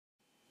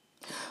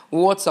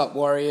What's up,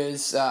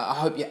 Warriors? I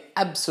hope you're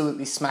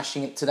absolutely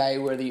smashing it today,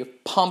 whether you're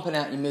pumping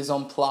out your Mise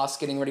en Place,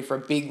 getting ready for a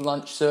big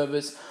lunch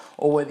service,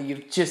 or whether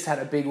you've just had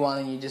a big one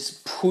and you're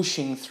just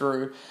pushing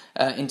through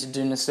into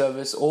dinner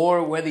service,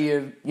 or whether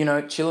you're,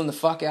 chilling the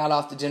fuck out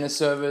after dinner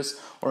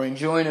service, or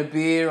enjoying a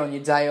beer on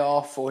your day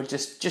off, or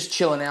just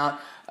chilling out.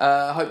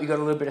 I hope you got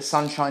a little bit of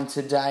sunshine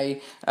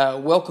today.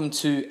 Welcome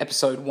to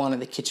episode 1 of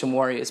the Kitchen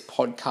Warriors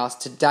podcast.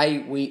 Today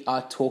we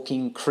are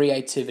talking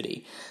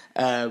creativity.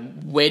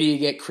 Where do you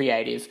get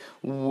creative?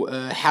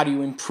 How do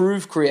you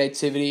improve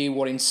creativity?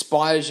 What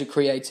inspires your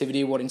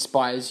creativity? What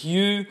inspires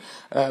you?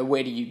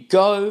 Where do you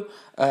go?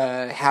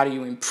 How do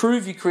you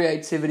improve your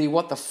creativity?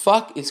 What the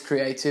fuck is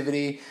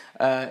creativity?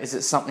 Is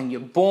it something you're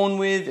born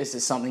with? Is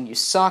it something you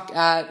suck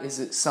at? Is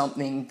it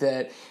something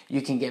that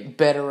you can get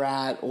better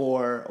at?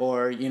 Or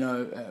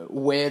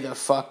where the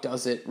fuck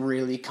does it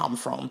really come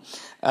from?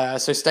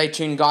 So stay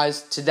tuned,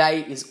 guys. Today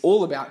is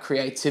all about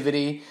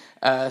creativity.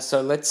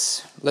 So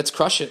let's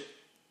crush it.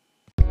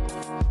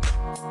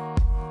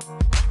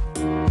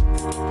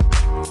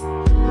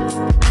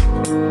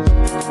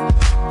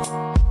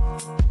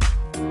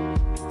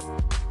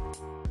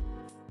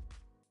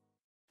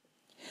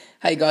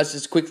 Hey guys,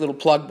 just a quick little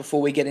plug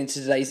before we get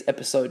into today's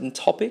episode and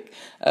topic,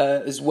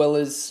 as well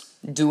as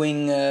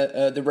doing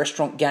the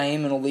restaurant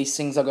game and all these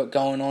things I got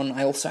going on.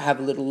 I also have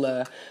a little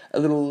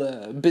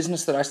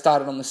business that I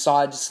started on the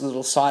side, just a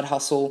little side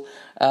hustle.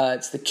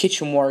 It's the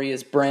Kitchen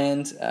Warriors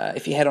brand.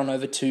 If you head on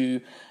over to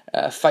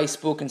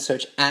Facebook and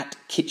search at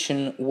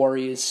Kitchen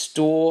Warriors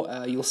Store,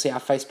 you'll see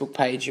our Facebook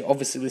page. You're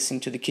obviously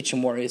listening to the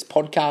Kitchen Warriors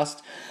podcast.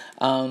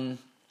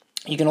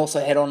 You can also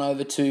head on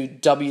over to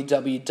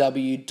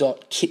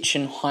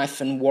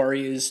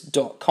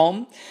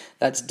www.kitchen-warriors.com.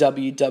 That's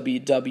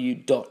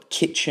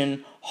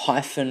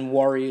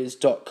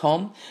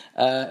www.kitchen-warriors.com.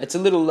 It's a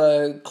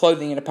little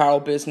clothing and apparel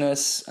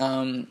business,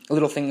 a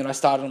little thing that I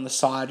started on the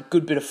side.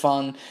 Good bit of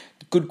fun,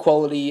 good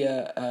quality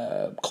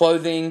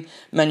clothing,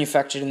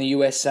 manufactured in the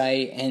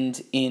USA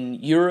and in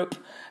Europe.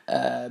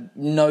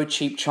 No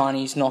cheap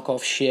Chinese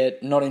knockoff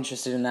shit, not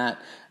interested in that.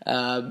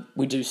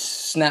 We do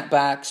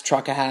snapbacks,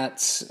 trucker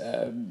hats,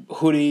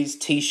 hoodies,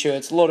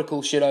 t-shirts, a lot of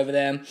cool shit over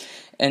there,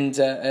 and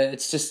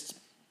it's just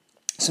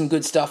some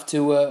good stuff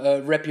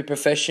to rep your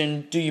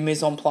profession, do your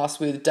mise en place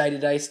with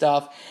day-to-day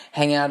stuff,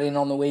 hang out in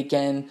on the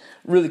weekend,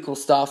 really cool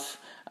stuff.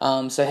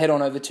 So head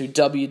on over to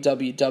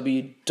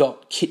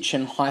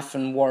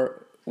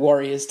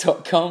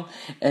www.kitchen-warriors.com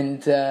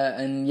and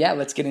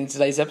let's get into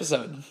today's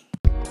episode.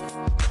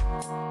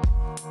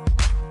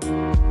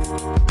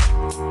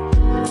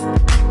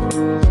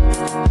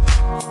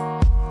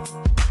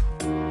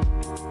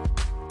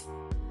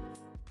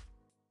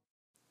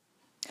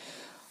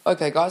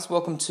 Okay, guys,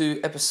 welcome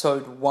to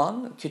episode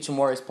 1 of Kitchen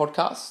Warriors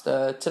podcast.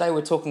 Today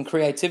we're talking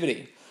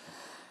creativity.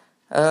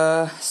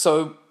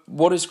 So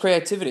what is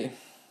creativity?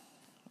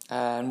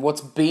 And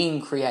what's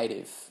being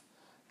creative?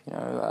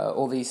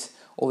 All these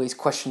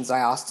questions I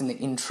asked in the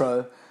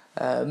intro,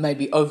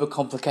 maybe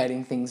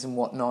overcomplicating things and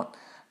whatnot.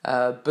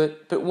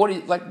 But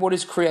what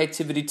is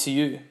creativity to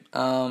you?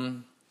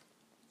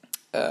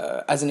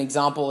 As an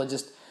example, I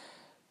just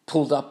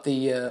pulled up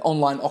the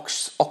online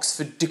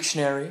Oxford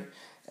Dictionary.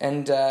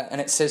 And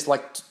it says,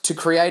 to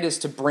create is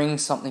to bring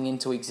something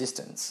into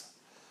existence.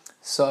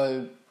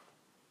 So,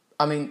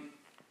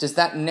 does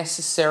that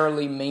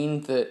necessarily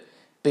mean that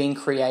being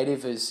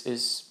creative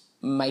is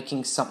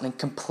making something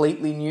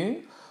completely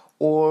new?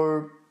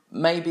 Or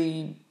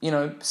maybe,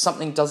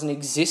 something doesn't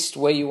exist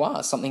where you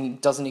are, something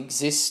doesn't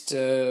exist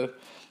where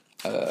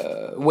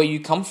you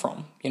come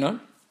from,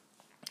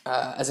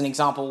 As an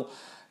example,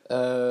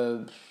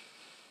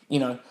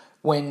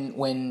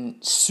 when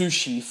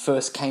sushi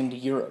first came to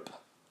Europe,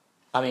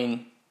 there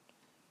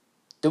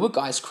were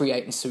guys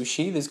creating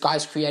sushi. There's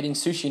guys creating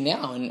sushi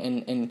now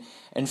and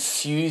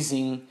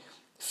fusing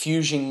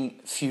fusion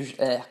of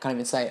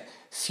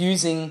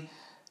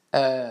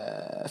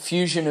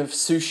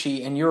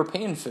sushi and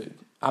European food.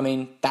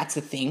 That's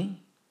a thing.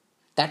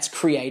 That's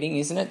creating,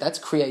 isn't it? That's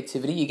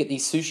creativity. You get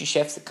these sushi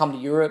chefs that come to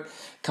Europe,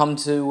 come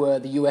to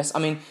the US.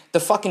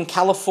 The fucking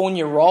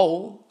California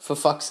roll, for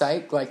fuck's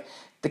sake.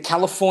 The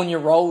California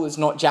roll is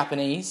not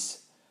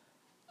Japanese,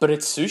 but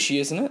it's sushi,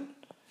 isn't it?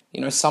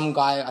 Some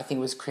guy, I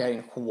think, was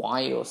creating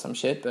Hawaii or some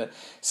shit, but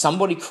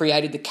somebody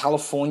created the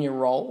California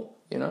roll,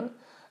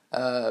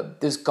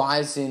 There's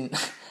guys I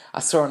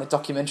saw in a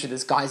documentary,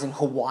 there's guys in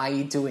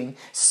Hawaii doing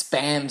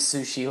Spam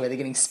sushi, where they're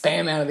getting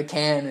Spam out of the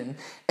can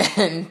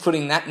and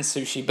putting that in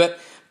sushi. But,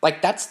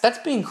 that's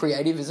being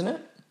creative, isn't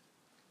it?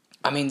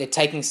 They're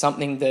taking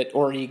something that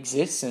already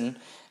exists and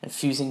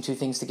fusing two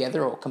things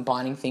together, or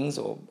combining things,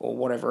 or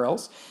whatever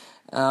else.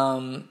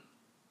 My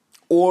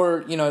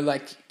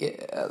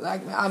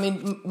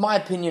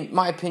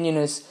opinion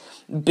is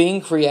being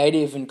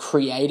creative and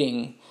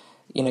creating,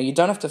 you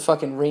don't have to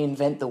fucking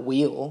reinvent the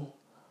wheel.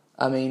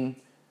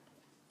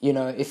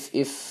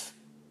 If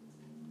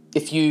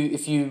if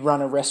you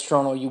run a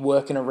restaurant or you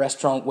work in a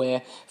restaurant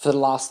where for the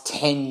last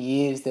 10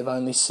 years they've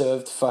only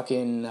served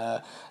fucking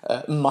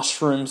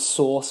mushroom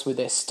sauce with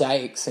their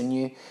steaks, and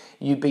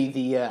you be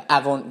the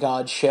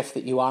avant-garde chef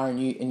that you are, and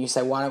you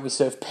say, why don't we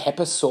serve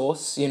pepper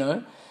sauce,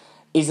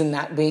 isn't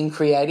that being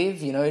creative?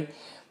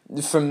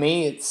 For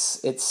me,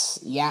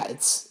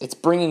 it's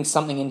bringing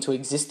something into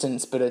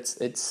existence, but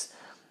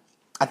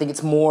I think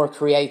it's more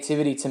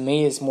creativity to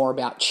me is more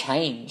about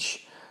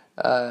change,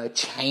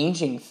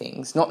 changing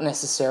things, not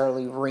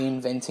necessarily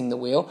reinventing the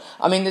wheel.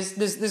 I mean,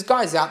 there's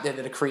guys out there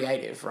that are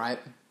creative, right?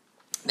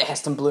 The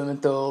Heston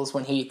Blumenthal's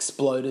when he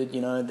exploded,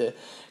 the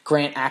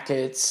Grant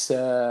Achatz,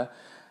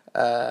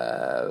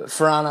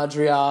 Ferran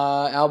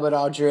Adrià, Albert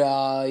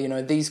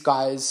Adrià, these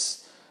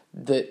guys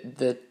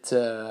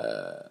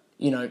that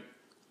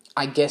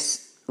I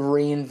guess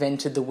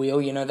reinvented the wheel.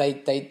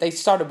 They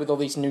started with all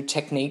these new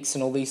techniques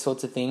and all these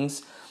sorts of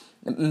things.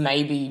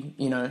 Maybe,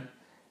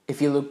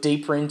 if you look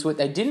deeper into it,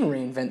 they didn't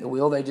reinvent the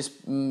wheel. They just,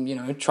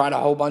 tried a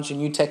whole bunch of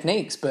new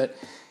techniques. But,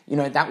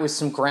 that was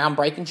some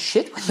groundbreaking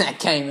shit when that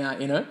came out,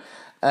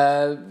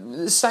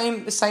 The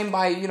same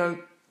by,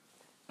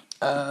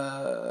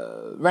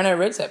 René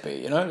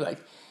Redzepi,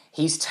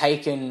 he's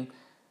taken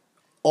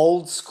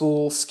old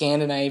school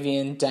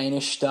Scandinavian,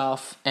 Danish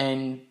stuff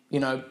and,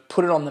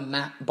 put it on the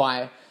map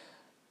by,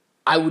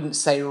 I wouldn't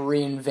say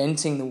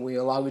reinventing the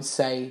wheel, I would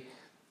say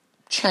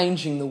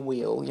changing the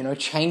wheel,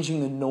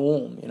 changing the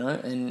norm,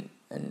 and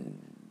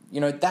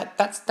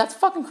that's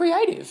fucking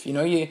creative,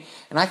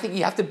 and I think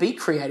you have to be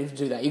creative to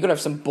do that. You've got to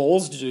have some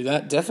balls to do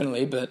that,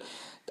 definitely, but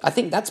I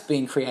think that's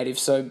being creative.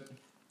 So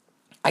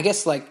I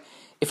guess,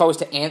 if I was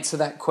to answer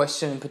that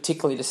question, and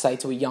particularly to say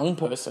to a young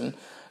person,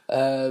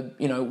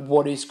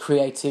 what is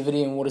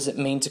creativity and what does it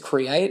mean to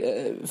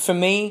create? For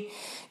me,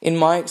 in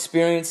my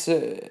experience,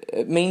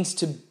 it means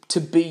to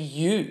be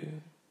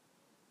you.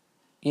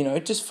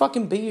 Just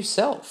fucking be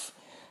yourself.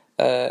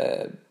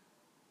 You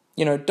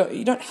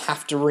don't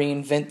have to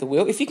reinvent the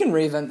wheel. If you can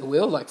reinvent the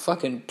wheel,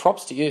 fucking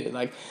props to you.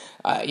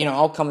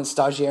 I'll come and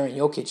stagiaire in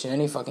your kitchen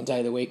any fucking day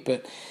of the week.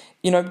 But,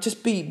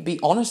 just be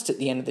honest at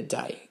the end of the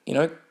day.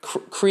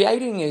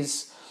 Creating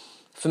is,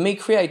 for me,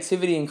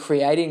 creativity and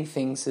creating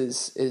things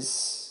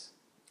is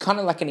kind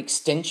of like an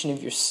extension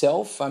of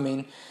yourself. I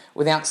mean,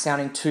 without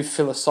sounding too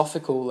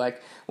philosophical,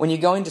 when you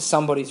go into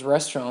somebody's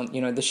restaurant,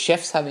 the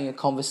chef's having a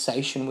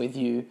conversation with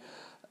you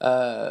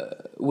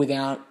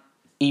without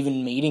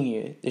even meeting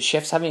you. The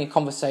chef's having a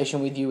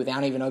conversation with you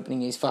without even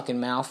opening his fucking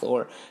mouth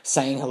or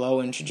saying hello,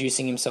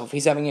 introducing himself.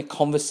 He's having a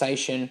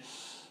conversation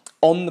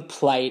on the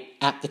plate,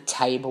 at the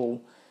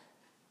table,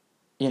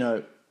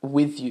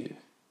 with you,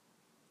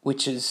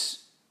 which is,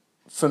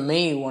 for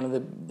me, one of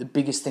the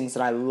biggest things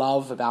that I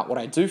love about what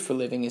I do for a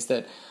living is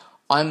that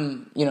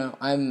I'm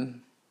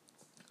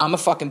a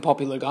fucking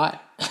popular guy.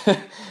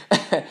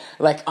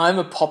 I'm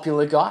a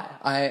popular guy.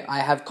 I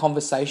have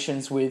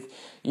conversations with,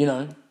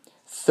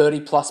 30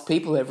 plus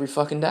people every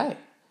fucking day.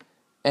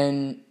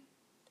 And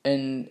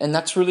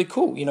that's really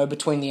cool,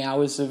 between the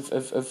hours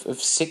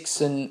of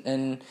 6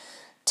 and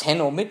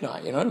 10 or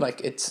midnight,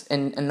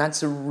 and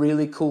that's a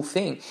really cool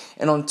thing.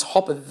 And on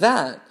top of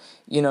that,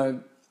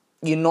 you're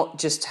not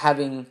just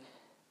having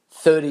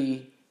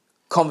 30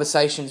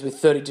 conversations with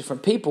 30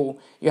 different people,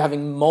 you're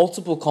having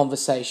multiple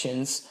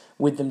conversations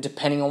with them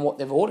depending on what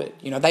they've ordered.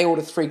 They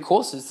order 3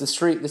 courses, there's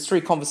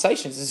three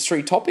conversations, there's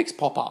 3 topics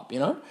pop up,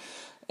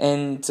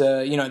 and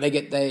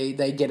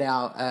they get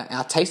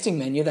our tasting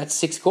menu, that's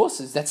 6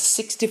 courses, that's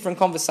 6 different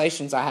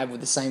conversations I have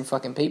with the same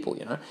fucking people,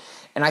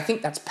 and I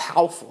think that's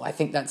powerful. I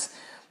think that's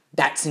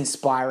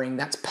inspiring,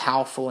 that's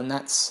powerful, and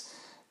that's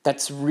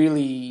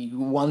really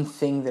one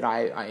thing that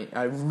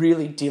I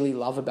really dearly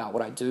love about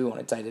what I do on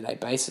a day-to-day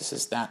basis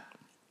is that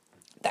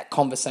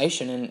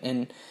conversation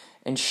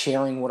and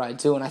sharing what I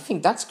do. And I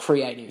think that's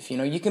creative.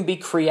 You can be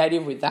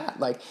creative with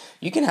that.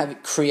 You can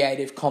have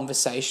creative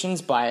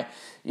conversations by,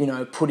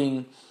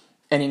 putting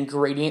an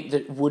ingredient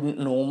that wouldn't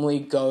normally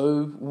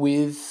go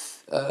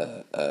with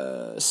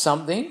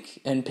something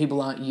and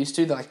people aren't used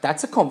to.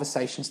 That's a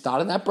conversation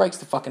starter. That breaks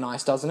the fucking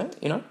ice, doesn't it?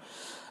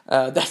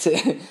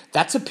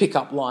 That's a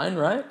pickup line,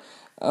 right?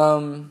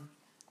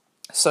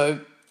 So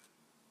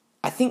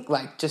I think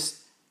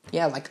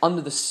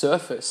under the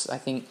surface, I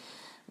think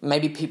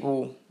maybe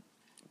people,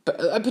 but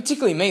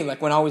particularly me,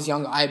 when I was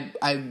younger,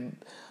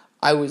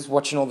 I was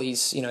watching all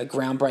these,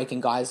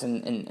 groundbreaking guys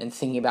and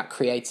thinking about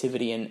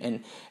creativity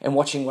and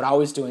watching what I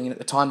was doing. And at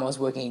the time I was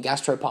working in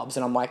gastropubs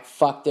and I'm like,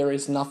 fuck, there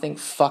is nothing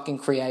fucking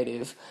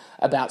creative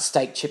about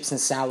steak, chips and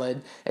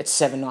salad at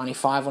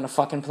 $7.95 on a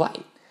fucking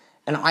plate.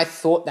 And I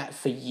thought that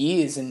for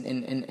years, and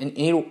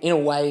in a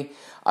way,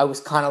 I was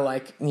kind of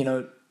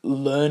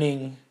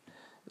learning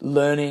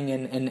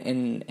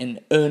and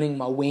earning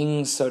my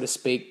wings, so to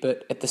speak,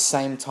 but at the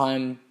same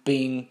time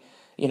being,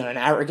 an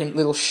arrogant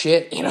little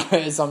shit,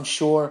 as I'm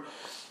sure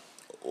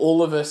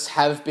all of us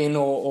have been,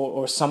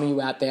 or some of you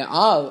out there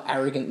are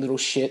arrogant little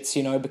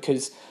shits,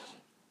 because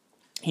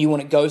you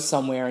want to go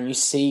somewhere and you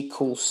see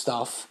cool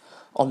stuff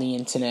on the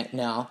internet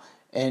now,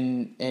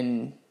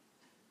 and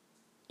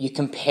you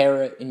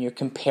compare it and you're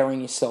comparing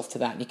yourself to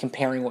that, and you're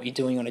comparing what you're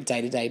doing on a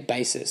day-to-day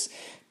basis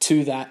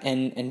to that,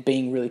 and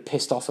being really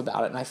pissed off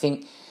about it. And I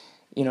think,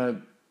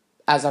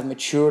 as I've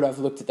matured, I've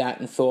looked at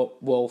that and thought,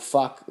 well,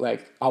 fuck,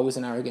 like, I was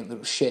an arrogant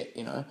little shit,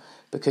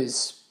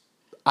 because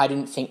I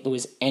didn't think there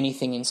was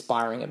anything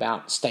inspiring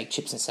about steak,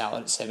 chips, and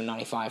salad at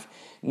 $7.95.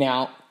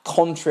 Now,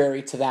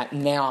 contrary to that,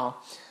 now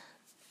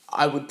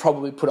I would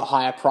probably put a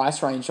higher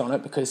price range on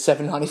it, because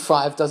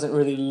 $7.95 doesn't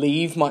really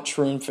leave much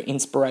room for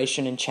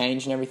inspiration and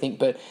change and everything.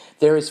 But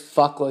there is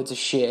fuckloads of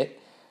shit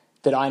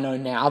that I know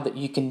now that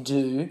you can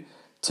do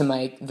to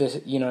make the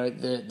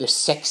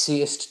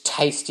sexiest,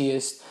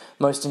 tastiest,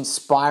 most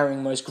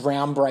inspiring, most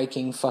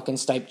groundbreaking fucking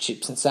steak,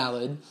 chips, and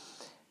salad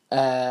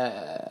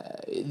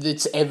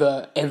that's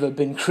ever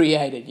been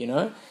created,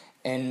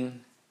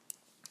 And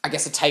I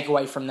guess a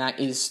takeaway from that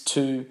is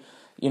to,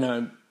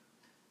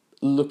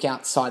 look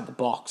outside the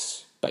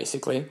box,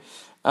 basically.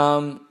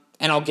 And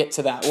I'll get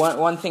to that.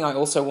 One thing I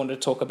also wanted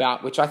to talk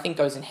about, which I think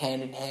goes in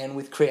hand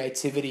with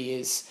creativity,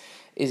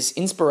 is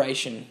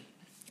inspiration.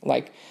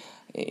 Like,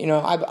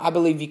 I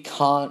believe you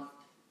can't.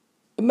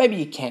 Maybe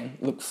you can.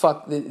 Look,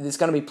 fuck, there's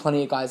going to be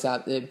plenty of guys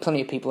out there, plenty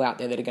of people out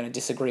there that are going to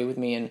disagree with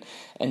me, and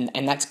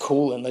that's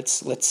cool. And let's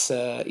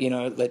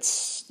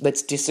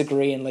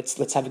disagree, and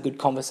let's have a good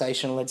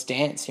conversation. Let's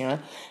dance.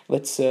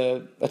 Let's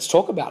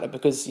talk about it,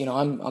 because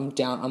I'm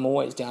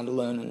always down to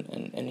learn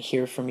and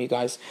hear from you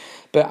guys.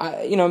 But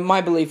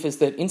my belief is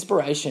that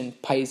inspiration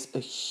plays a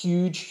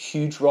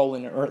huge role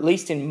in it, or at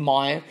least in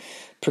my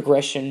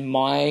progression,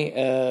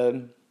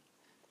 my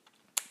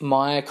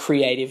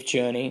creative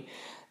journey.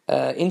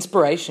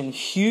 Inspiration,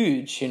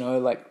 huge,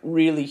 like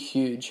really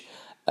huge.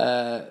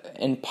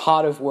 And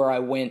part of where I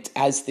went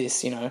as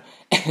this,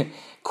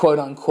 quote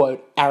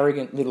unquote,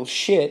 arrogant little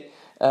shit,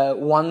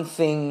 one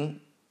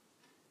thing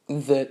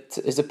that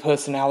is a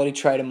personality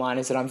trait of mine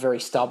is that I'm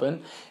very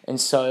stubborn. And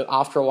so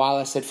after a while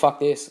I said, fuck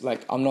this,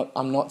 like I'm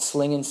not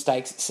slinging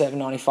steaks at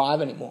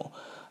 $7.95 anymore.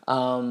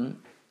 I'm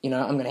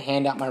going to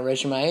hand out my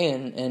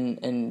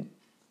resume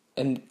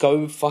and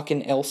go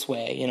fucking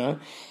elsewhere,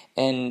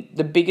 And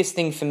the biggest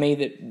thing for me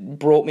that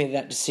brought me to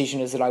that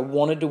decision is that I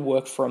wanted to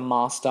work for a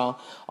master.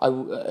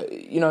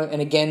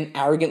 And again,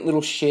 arrogant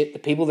little shit. The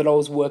people that I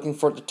was working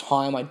for at the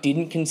time, I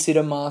didn't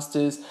consider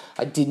masters.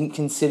 I didn't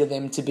consider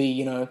them to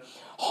be,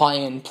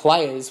 high-end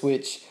players,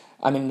 which,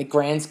 in the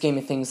grand scheme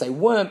of things, they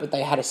weren't, but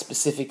they had a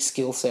specific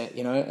skill set,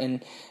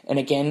 And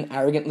again,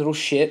 arrogant little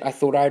shit. I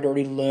thought I had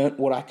already learnt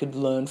what I could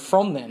learn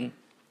from them.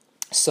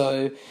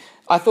 So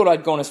I thought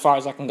I'd gone as far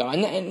as I can go,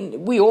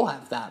 and we all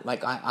have that.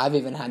 Like I've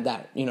even had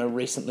that,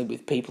 recently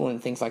with people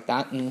and things like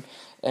that, and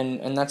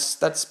that's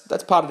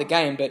part of the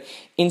game. But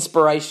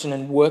inspiration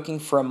and working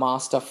for a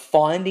master,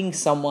 finding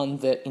someone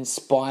that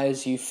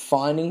inspires you,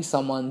 finding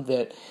someone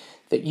that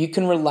you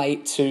can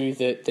relate to,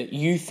 that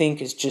you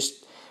think is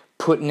just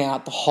putting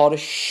out the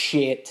hottest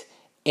shit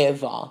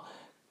ever.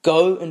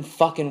 Go and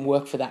fucking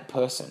work for that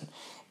person,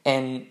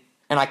 and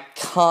I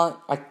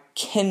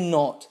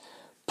cannot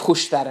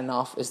push that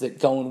enough, is that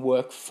go and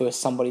work for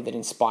somebody that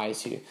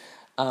inspires you.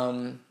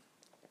 And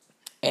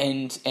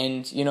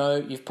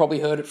you've probably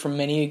heard it from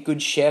many good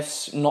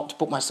chefs, not to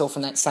put myself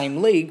in that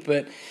same league,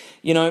 but,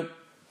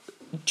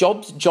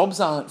 jobs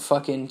aren't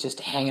fucking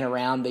just hanging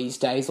around these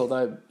days,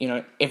 although,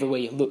 everywhere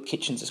you look,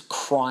 kitchens is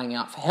crying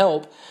out for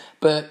help.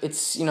 But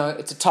it's,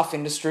 it's a tough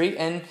industry,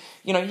 and,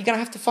 you're going to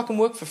have to fucking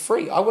work for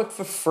free. I worked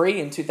for free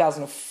in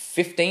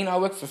 2015. I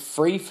worked for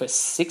free for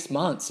 6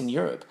 months in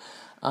Europe.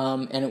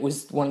 And it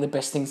was one of the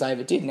best things I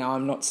ever did. Now,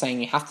 I'm not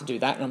saying you have to do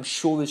that, and I'm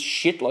sure there's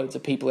shitloads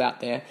of people out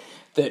there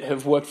that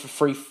have worked for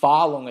free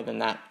far longer than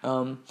that.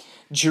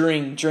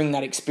 During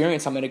that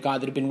experience, I met a guy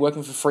that had been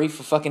working for free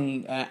for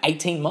fucking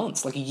 18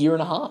 months, like a year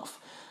and a half.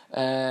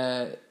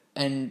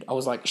 And I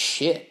was like,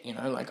 shit,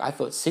 I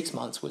thought 6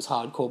 months was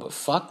hardcore, but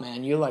fuck,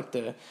 man, you're like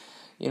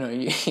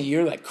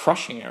you're like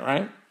crushing it,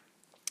 right?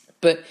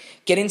 But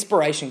get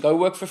inspiration, go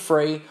work for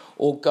free,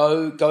 or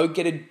go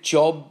get a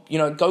job,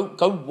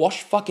 go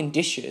wash fucking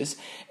dishes,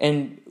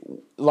 and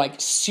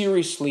like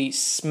seriously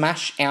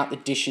smash out the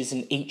dishes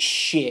and eat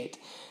shit,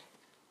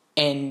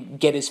 and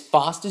get as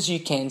fast as you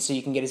can so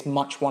you can get as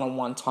much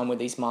one-on-one time with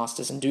these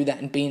masters, and do that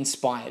and be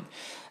inspired.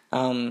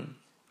 And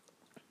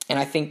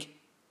I think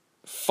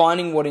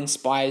finding what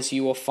inspires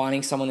you, or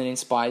finding someone that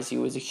inspires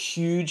you, is a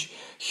huge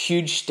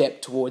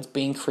step towards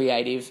being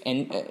creative,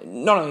 and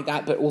not only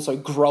that, but also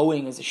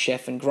growing as a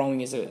chef and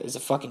growing as a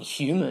fucking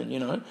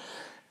human,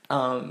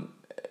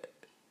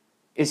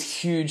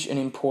 is huge and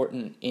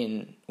important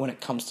when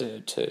it comes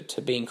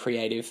to being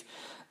creative.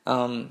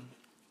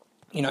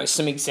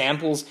 Some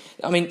examples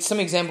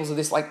of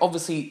this, like,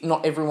 obviously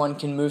not everyone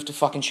can move to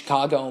fucking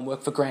Chicago and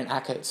work for Grant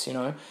Achatz,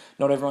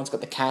 not everyone's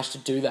got the cash to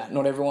do that.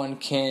 Not everyone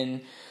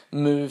can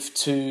move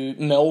to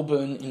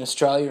Melbourne in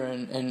Australia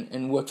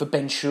and work for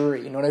Ben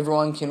Shuri. Not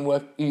everyone can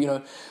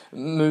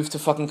move to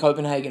fucking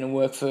Copenhagen and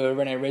work for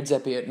Rene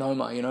Redzepi at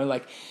Noma,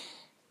 like,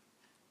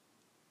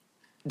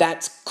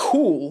 that's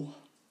cool,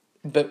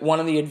 but one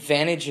of the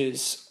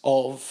advantages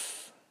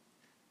of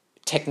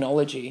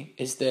technology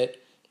is that,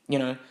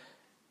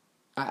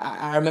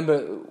 I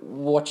remember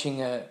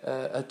watching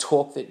a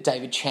talk that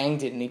David Chang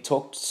did, and he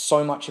talked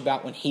so much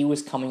about when he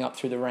was coming up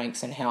through the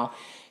ranks and how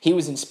he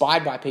was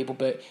inspired by people,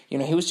 but, you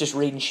know, he was just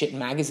reading shit in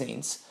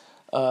magazines,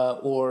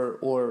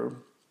 or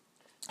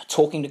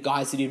talking to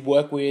guys that he'd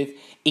work with,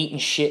 eating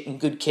shit in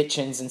good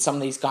kitchens, and some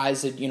of these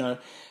guys had, you know,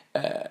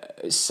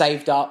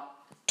 saved up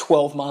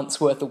 12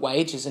 months worth of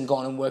wages and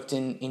gone and worked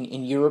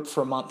in Europe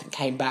for a month and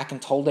came back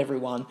and told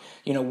everyone,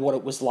 you know, what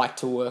it was like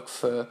to work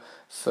for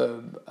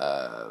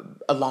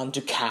Alain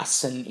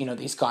Ducasse and, you know,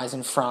 these guys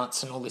in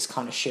France and all this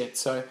kind of shit.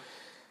 So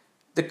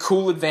the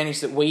cool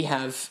advantage that we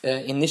have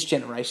in this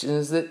generation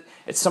is that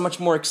it's so much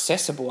more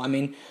accessible. I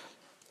mean,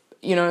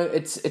 you know,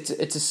 it's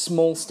a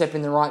small step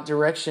in the right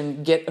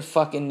direction. Get a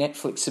fucking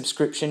Netflix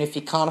subscription. If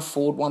you can't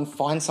afford one,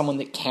 find someone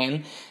that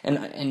can,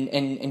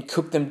 and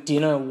cook them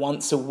dinner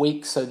once a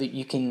week so that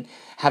you can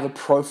have a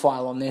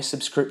profile on their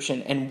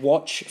subscription and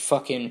watch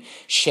fucking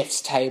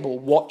Chef's Table,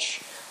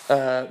 watch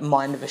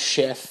Mind of a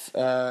Chef.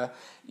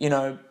 You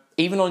know,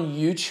 even on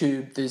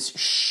YouTube, there's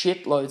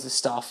shitloads of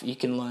stuff you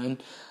can learn.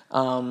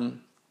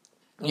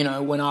 You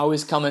know, when I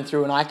was coming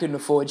through and I couldn't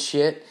afford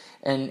shit,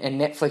 and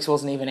Netflix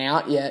wasn't even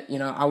out yet, you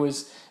know,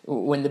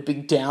 when the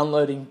big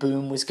downloading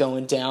boom was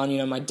going down, you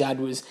know, my dad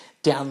was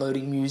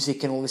downloading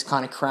music and all this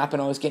kind of crap,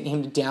 and I was getting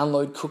him to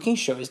download cooking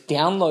shows,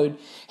 download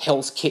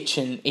Hell's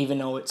Kitchen, even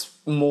though it's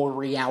more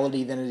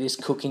reality than it is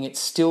cooking. It's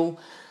still,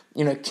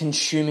 you know,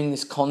 consuming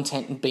this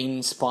content and being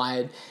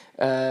inspired.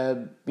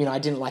 You know, I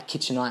didn't like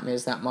Kitchen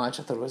Nightmares that much.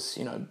 I thought it was,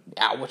 you know,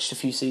 I watched a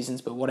few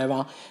seasons, but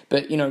whatever.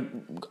 But, you know,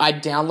 I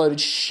downloaded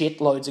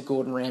shitloads of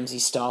Gordon Ramsay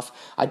stuff.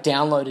 I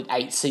downloaded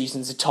 8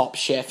 seasons of Top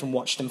Chef and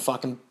watched them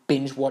fucking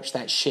binge watch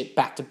that shit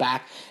back to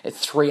back at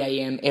 3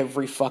 a.m.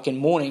 every fucking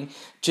morning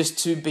just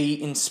to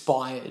be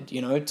inspired,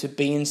 you know, to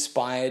be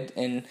inspired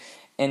and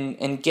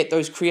get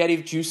those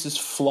creative juices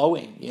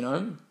flowing, you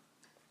know.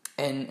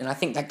 And I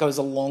think that goes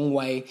a long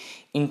way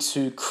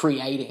into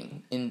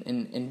creating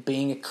and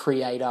being a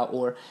creator,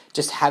 or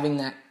just having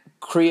that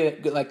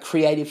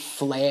creative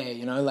flair,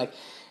 you know. Like,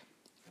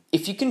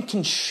 if you can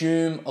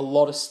consume a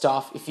lot of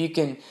stuff, if you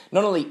can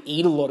not only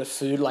eat a lot of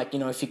food, like, you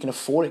know, if you can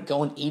afford it,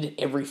 go and eat at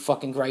every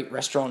fucking great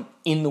restaurant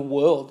in the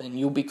world, and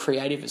you'll be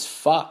creative as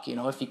fuck, you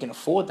know, if you can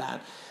afford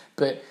that.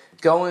 But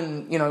go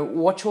and, you know,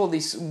 watch all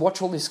this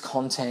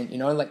content, you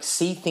know, like,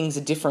 see things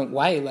a different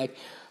way. Like,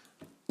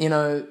 you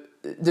know,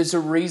 there's a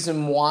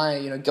reason why,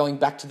 you know, going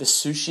back to the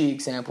sushi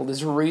example,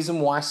 there's a reason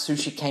why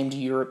sushi came to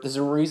Europe. There's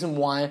a reason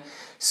why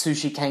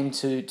sushi came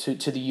to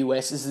the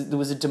US, is that there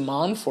was a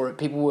demand for it.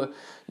 People were,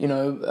 you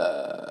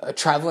know,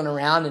 traveling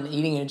around and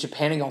eating it in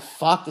Japan and going,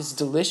 fuck, this is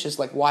delicious.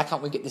 Like, why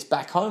can't we get this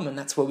back home? And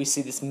that's where we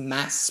see this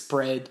mass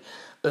spread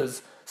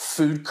of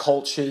food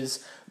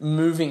cultures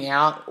moving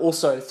out,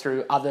 also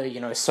through other, you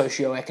know,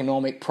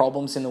 socioeconomic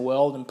problems in the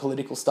world and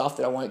political stuff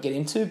that I won't get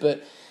into.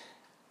 But,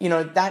 you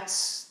know,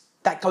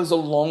 that goes a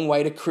long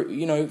way to,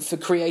 you know, for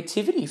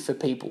creativity for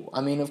people.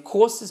 I mean, of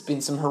course, there's been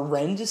some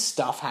horrendous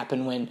stuff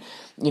happen when,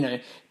 you know,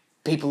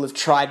 people have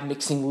tried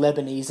mixing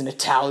Lebanese and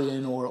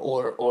Italian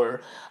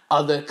or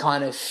other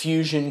kind of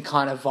fusion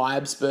kind of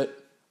vibes.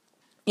 But,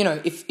 you know,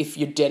 if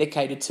you're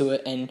dedicated to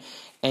it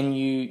and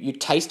you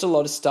taste a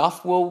lot of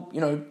stuff, well,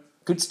 you know,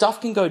 good stuff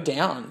can go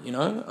down, you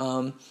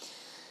know.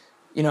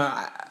 You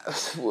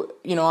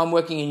know, I'm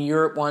working in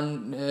Europe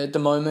at the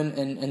moment,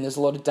 and there's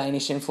a lot of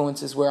Danish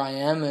influences where I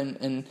am,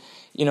 and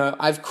you know,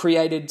 I've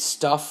created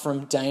stuff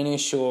from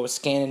Danish or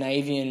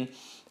Scandinavian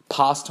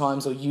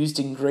pastimes or used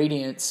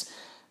ingredients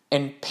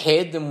and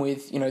paired them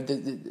with, you know,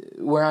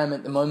 where I'm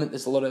at the moment,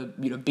 there's a lot of,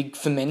 you know, big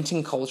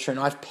fermenting culture, and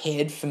I've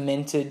paired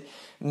fermented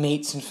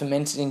meats and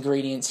fermented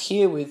ingredients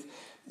here with,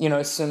 you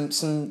know, some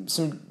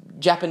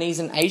Japanese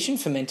and Asian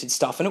fermented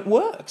stuff, and it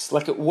works.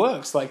 Like, it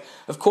works. Like,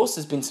 of course,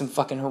 there's been some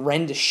fucking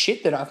horrendous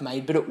shit that I've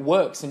made, but it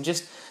works. And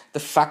just the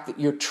fact that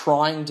you're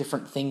trying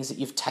different things that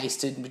you've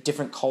tasted with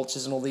different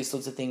cultures and all these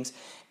sorts of things,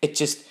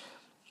 it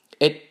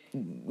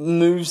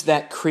moves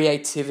that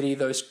creativity,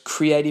 those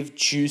creative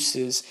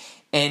juices.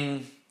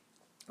 And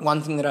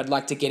one thing that I'd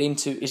like to get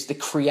into is the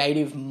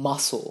creative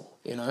muscle,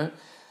 you know.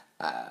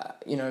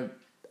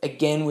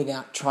 Again,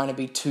 without trying to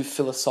be too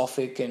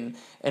philosophic and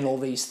all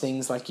these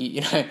things, like,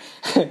 you know,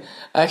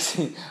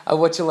 I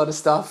watch a lot of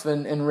stuff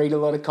and read a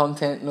lot of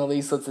content and all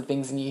these sorts of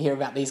things, and you hear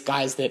about these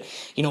guys that,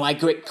 you know, I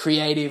get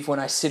creative when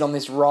I sit on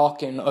this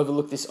rock and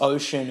overlook this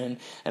ocean, and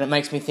it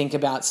makes me think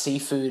about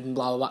seafood and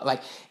blah, blah, blah.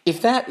 Like, if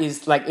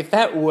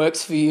that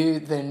works for you,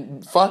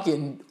 then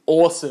fucking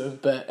awesome,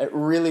 but it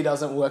really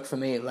doesn't work for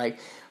me. Like,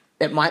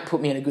 it might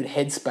put me in a good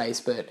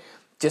headspace, but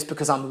just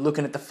because I'm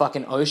looking at the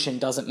fucking ocean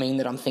doesn't mean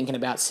that I'm thinking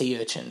about sea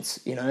urchins.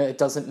 You know, it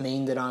doesn't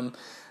mean that I'm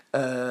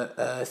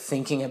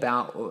thinking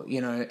about,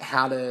 you know,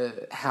 how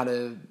to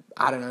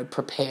I don't know,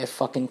 prepare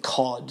fucking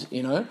cod.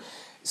 You know,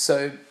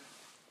 so,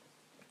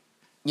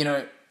 you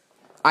know,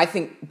 I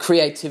think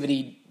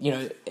creativity, you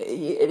know,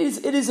 it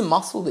is a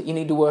muscle that you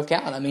need to work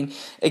out. I mean,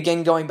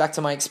 again, going back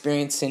to my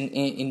experience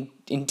in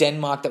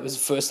Denmark, that was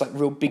the first, like,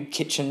 real big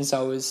kitchens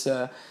I was.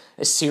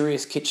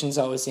 Serious kitchens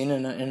I was in,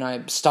 and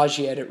I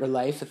stagiated at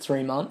Relay for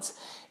 3 months,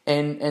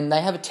 and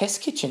they have a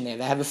test kitchen there.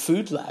 They have a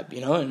food lab,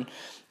 you know,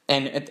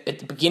 and at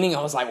the beginning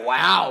I was like,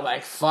 wow,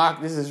 like, fuck,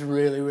 this is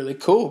really, really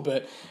cool.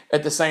 But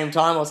at the same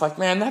time, I was like,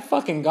 man, that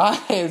fucking guy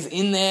is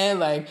in there,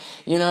 like,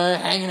 you know,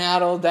 hanging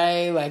out all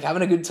day, like,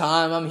 having a good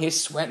time. I'm here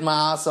sweating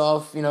my ass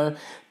off, you know,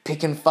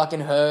 picking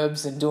fucking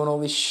herbs and doing all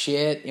this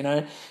shit, you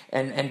know,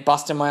 and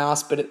busting my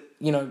ass. But,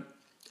 you know,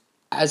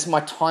 as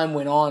my time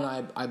went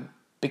on, I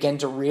began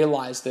to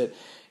realize that,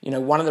 you know,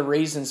 one of the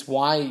reasons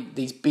why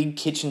these big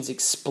kitchens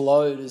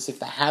explode is if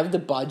they have the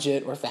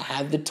budget or if they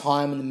have the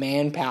time and the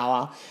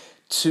manpower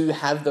to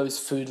have those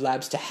food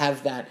labs, to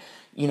have that,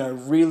 you know,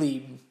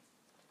 really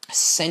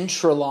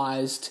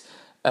centralized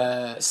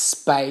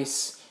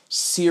space,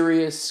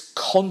 serious,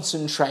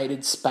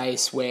 concentrated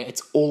space where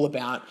it's all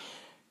about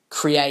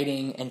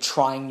creating and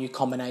trying new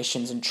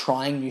combinations and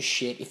trying new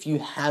shit. If you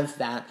have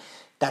that,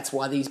 that's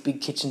why these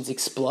big kitchens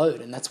explode,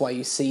 and that's why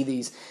you see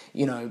these,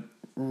 you know,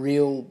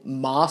 real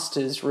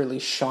masters really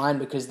shine,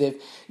 because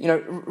they've, you know,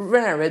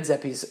 Rene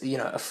Redzepi is, you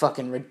know, a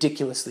fucking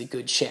ridiculously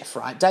good chef,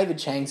 right? David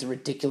Chang's a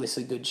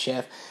ridiculously good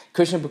chef.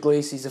 Christian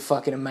Puglisi's a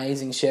fucking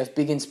amazing chef,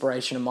 big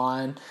inspiration of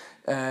mine.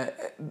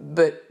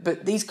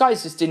 But these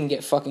guys just didn't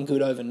get fucking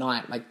good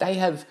overnight. Like, they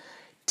have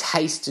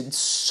tasted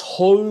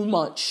so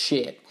much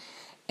shit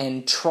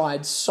and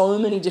tried so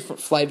many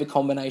different flavor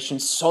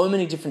combinations, so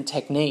many different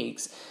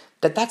techniques,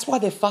 that's why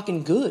they're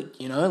fucking good,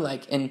 you know,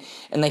 like, and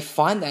they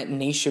find that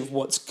niche of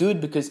what's good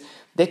because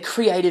their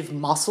creative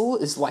muscle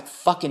is like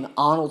fucking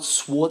Arnold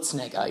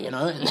Schwarzenegger, you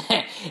know,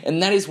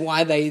 and that is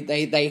why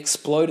they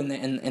explode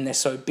and they're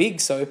so big.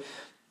 So,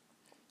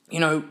 you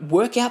know,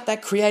 work out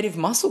that creative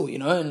muscle, you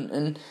know,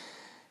 and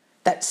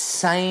that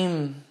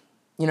same,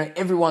 you know,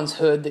 everyone's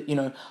heard that, you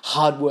know,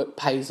 hard work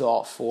pays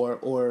off,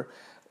 or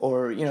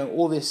you know,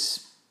 all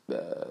this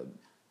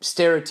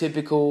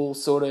stereotypical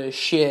sort of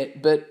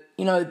shit, but,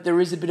 you know, there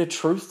is a bit of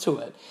truth to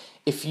it.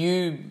 If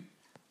you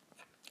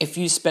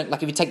spent,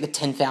 like, if you take the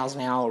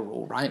 10,000 hour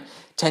rule, right?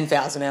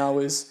 10,000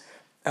 hours,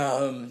 you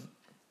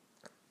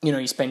know,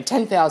 you spend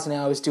 10,000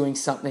 hours doing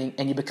something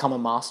and you become a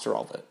master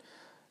of it.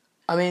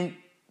 I mean,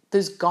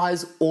 there's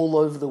guys all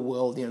over the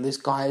world, you know, there's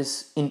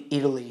guys in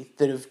Italy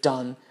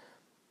that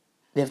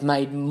they've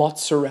made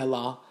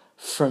mozzarella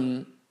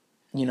from,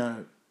 you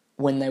know,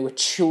 when they were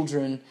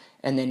children,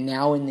 and they're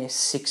now in their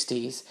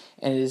 60s,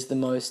 and it is the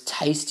most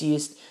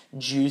tastiest,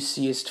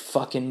 juiciest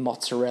fucking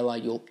mozzarella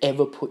you'll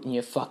ever put in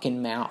your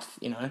fucking mouth,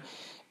 you know?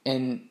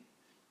 And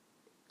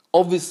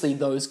obviously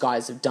those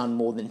guys have done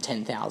more than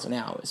 10,000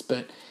 hours,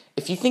 but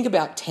if you think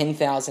about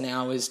 10,000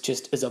 hours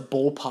just as a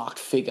ballpark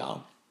figure,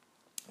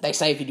 they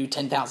say if you do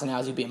 10,000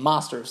 hours, you'll be a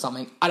master of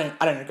something. I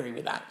don't agree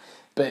with that.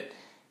 But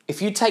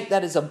if you take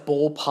that as a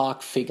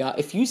ballpark figure,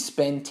 if you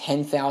spend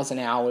 10,000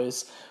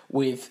 hours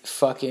with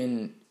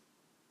fucking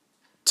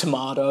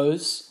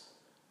tomatoes,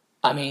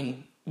 I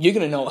mean, you're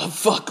going to know a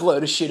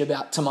fuckload of shit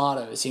about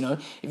tomatoes, you know?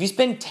 If you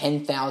spend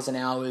 10,000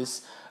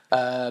 hours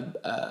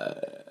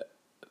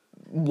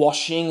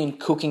washing and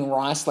cooking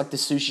rice like the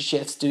sushi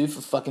chefs do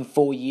for fucking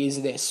 4 years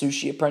of their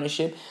sushi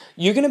apprenticeship,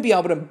 you're going to be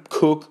able to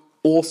cook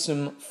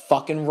awesome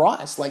fucking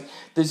rice. Like,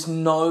 there's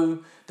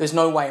no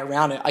way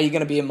around it. Are you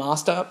going to be a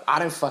master? I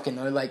don't fucking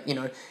know. Like, you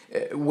know,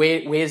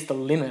 where's the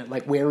limit?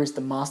 Like, where is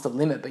the master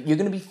limit? But you're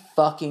going to be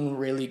fucking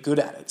really good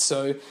at it.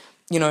 So,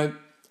 you know,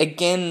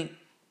 again,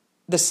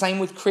 the same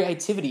with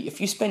creativity.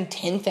 If you spend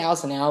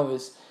 10,000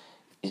 hours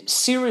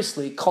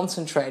seriously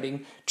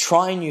concentrating,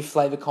 trying new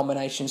flavor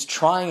combinations,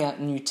 trying out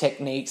new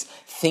techniques,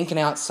 thinking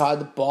outside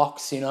the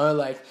box, you know,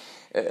 like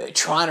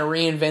trying to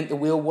reinvent the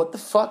wheel, what the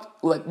fuck,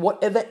 like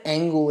whatever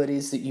angle it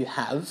is that you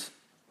have,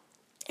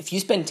 if you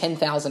spend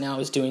 10,000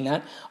 hours doing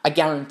that, I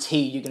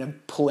guarantee you're going to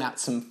pull out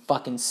some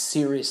fucking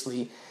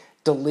seriously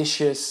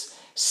delicious,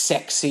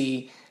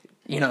 sexy,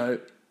 you know,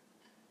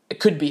 it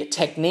could be a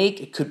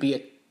technique, it could be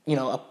a, you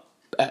know,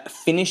 a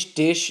finished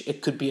dish,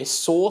 it could be a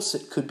sauce,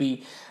 it could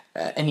be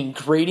an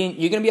ingredient.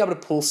 You're going to be able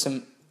to pull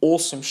some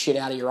awesome shit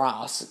out of your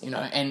ass, you know,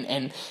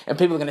 and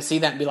people are going to see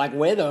that and be like,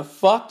 where the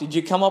fuck did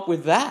you come up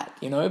with that,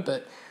 you know?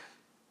 But,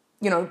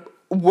 you know,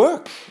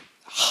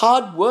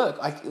 hard work,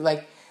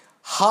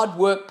 hard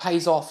work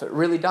pays off. It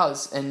really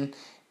does. And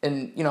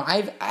you know,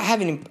 I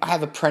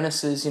have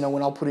apprentices, you know,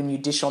 when I'll put a new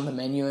dish on the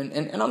menu,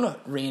 and I'm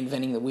not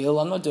reinventing the wheel.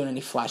 I'm not doing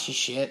any flashy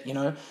shit, you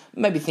know.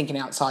 Maybe thinking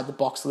outside the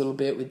box a little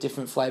bit with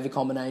different flavor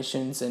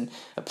combinations and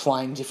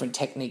applying different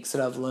techniques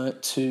that I've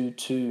learnt to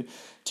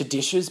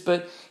dishes.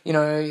 But, you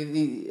know,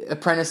 the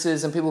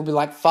apprentices and people will be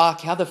like,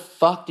 fuck, how the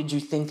fuck did you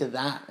think of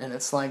that? And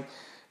it's like,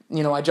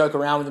 you know, I joke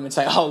around with them and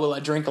say, oh, well,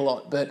 I drink a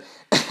lot. But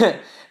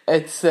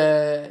it's,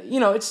 you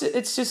know,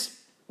 it's just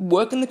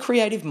working the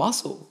creative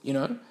muscle, you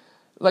know.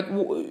 Like,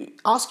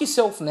 ask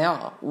yourself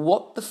now,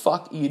 what the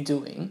fuck are you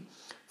doing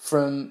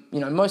from, you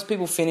know, most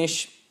people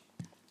finish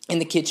in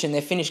the kitchen,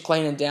 they're finished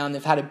cleaning down,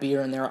 they've had a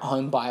beer and they're at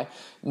home by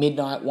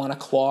midnight, 1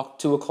 o'clock,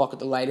 2 o'clock at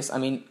the latest. I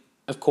mean,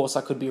 of course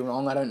I could be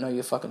wrong, I don't know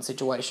your fucking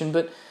situation,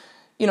 but,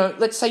 you know,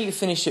 let's say you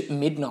finish at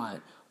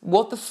midnight.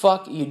 What the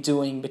fuck are you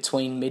doing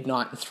between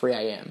midnight and 3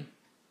 a.m.?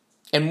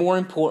 And more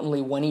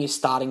importantly, when are you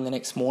starting the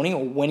next morning,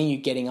 or when are you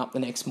getting up the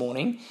next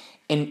morning?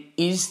 And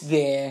is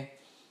there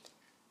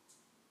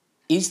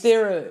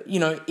a,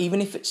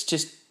 even if it's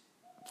just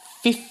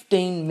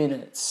 15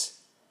 minutes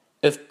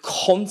of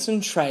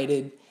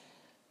concentrated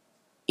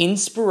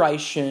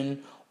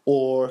inspiration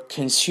or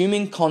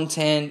consuming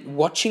content,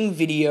 watching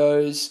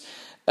videos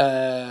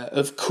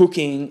of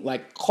cooking,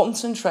 like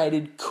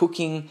concentrated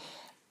cooking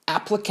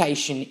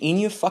application in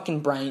your fucking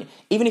brain,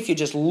 even if you're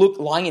just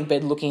lying in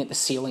bed looking at the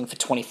ceiling for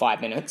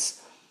 25 minutes,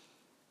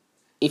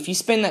 if you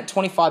spend that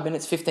 25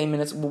 minutes, 15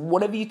 minutes,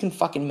 whatever you can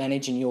fucking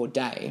manage in your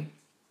day,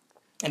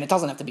 and it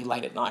doesn't have to be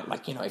late at night,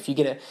 like, if you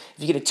get a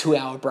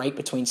 2-hour break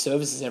between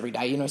services every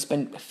day,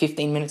 spend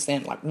 15 minutes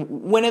then, like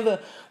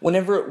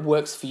whenever it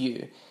works for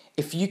you,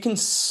 if you can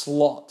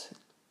slot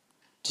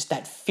just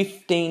that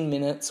 15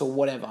 minutes or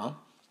whatever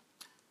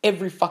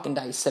every fucking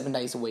day, 7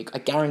 days a week, I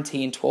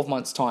guarantee in 12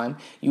 months' time,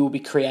 you will be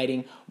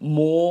creating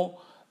more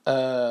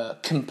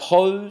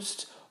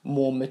composed,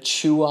 more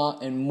mature,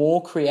 and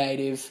more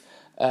creative,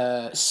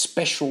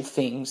 special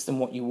things than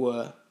what you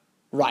were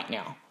right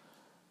now.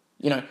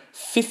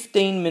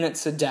 15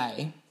 minutes a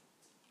day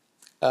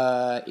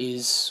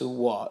is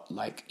what?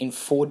 Like in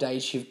 4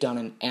 days, you've done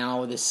an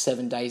hour, there's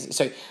 7 days.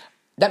 So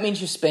that means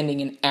you're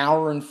spending an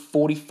hour and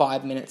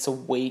 45 minutes a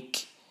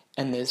week,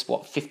 and there's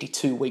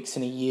 52 weeks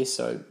in a year,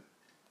 so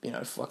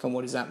fucking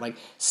what is that, like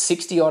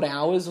 60 odd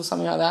hours or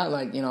something like that?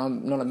 Like,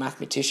 I'm not a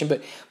mathematician,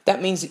 but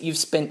that means that you've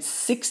spent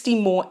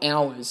 60 more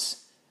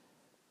hours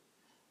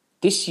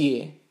this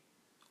year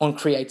on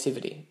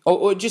creativity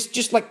or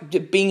just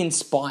like being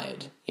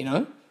inspired,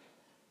 And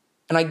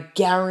I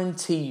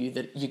guarantee you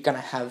that you're going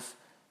to have,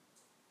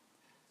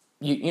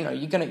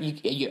 you're going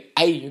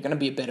to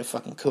be a better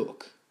fucking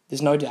cook.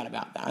 There's no doubt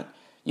about that.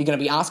 You're going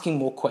to be asking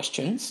more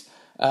questions.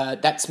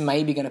 That's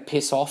maybe going to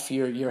piss off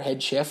your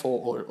head chef,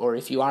 or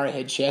if you are a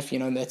head chef,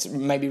 that's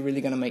maybe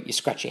really going to make you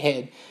scratch your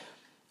head.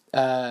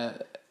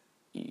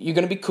 You're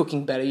going to be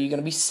cooking better. You're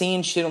going to be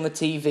seeing shit on the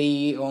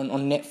TV,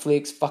 on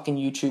Netflix, fucking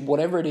YouTube,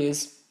 whatever it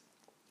is.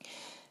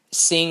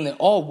 Seeing that,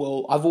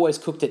 I've always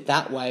cooked it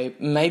that way.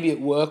 Maybe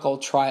at work I'll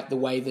try it the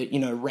way that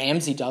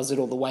Ramsay does it,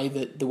 or the way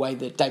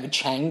that David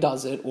Chang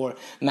does it, or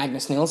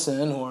Magnus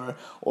Nielsen,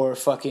 or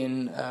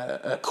fucking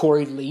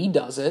Corey Lee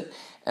does it.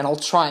 And I'll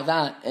try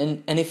that,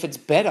 and if it's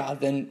better,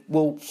 then,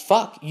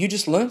 fuck, you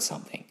just learned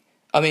something.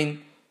 I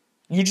mean,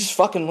 you just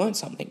fucking learned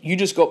something. You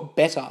just got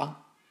better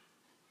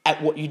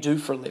at what you do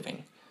for a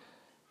living.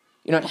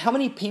 How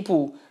many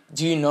people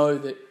do you know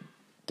that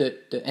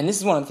and this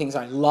is one of the things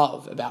I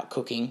love about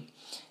cooking,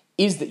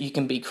 is that you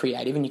can be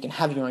creative and you can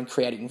have your own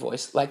creative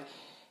voice. Like,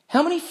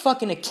 how many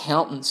fucking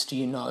accountants do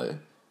you know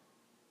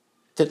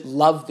that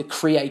love the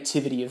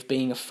creativity of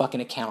being a fucking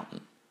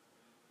accountant?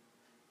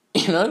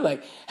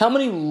 Like, how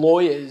many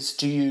lawyers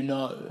do you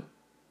know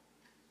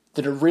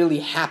that are really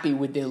happy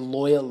with their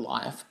lawyer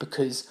life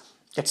because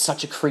it's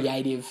such a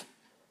creative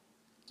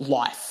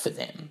life for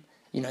them?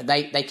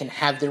 They can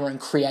have their own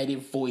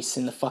creative voice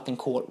in the fucking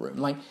courtroom.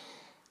 Like,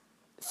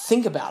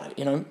 think about it,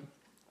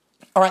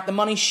 All right, the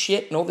money's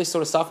shit and all this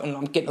sort of stuff, and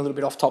I'm getting a little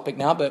bit off topic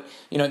now, but,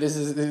 this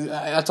is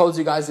I told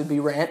you guys there'd be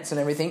rants and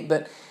everything,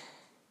 but,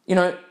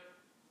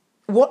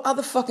 what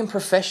other fucking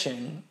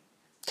profession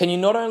can you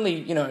not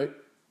only,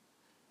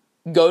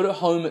 go to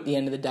home at the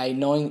end of the day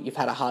knowing that you've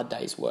had a hard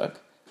day's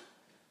work,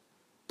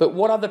 but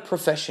what other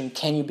profession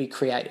can you be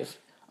creative?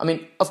 I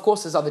mean, of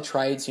course there's other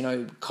trades,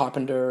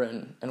 carpenter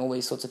and all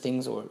these sorts of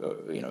things, or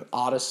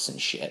artists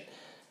and shit,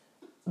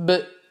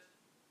 but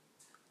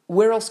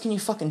where else can you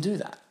fucking do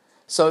that?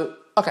 So,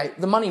 okay,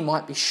 the money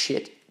might be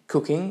shit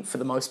cooking for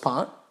the most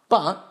part,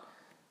 but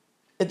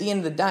at the end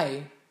of the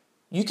day,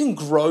 you can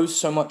grow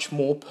so much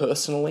more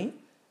personally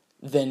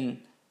than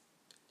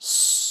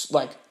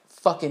like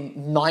fucking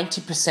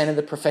 90% of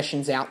the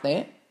professions out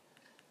there.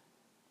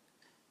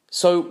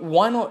 So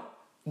why not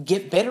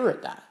get better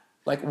at that?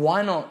 Like,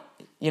 why not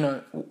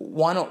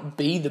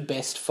be the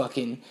best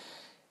fucking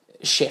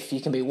chef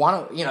you can be? Why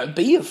not,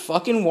 be a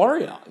fucking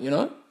warrior,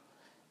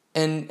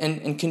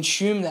 and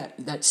consume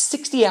that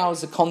 60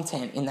 hours of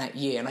content in that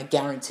year, and I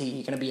guarantee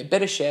you're going to be a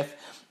better chef,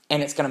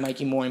 and it's going to make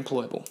you more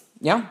employable.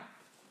 Yeah?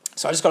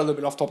 So I just got a little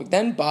bit off topic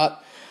then,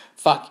 but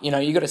fuck, you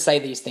got to say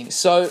these things.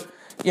 So,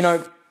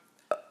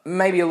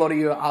 maybe a lot of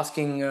you are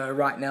asking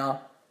right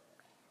now,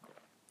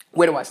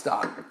 where do I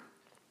start?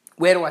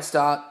 Where do I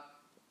start?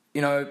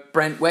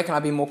 Brent, where can I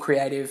be more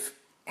creative?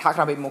 How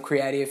can I be more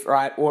creative,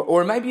 right?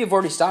 Or maybe you've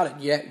already started.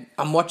 Yeah,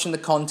 I'm watching the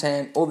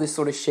content, all this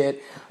sort of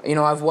shit.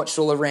 I've watched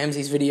all of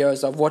Ramsay's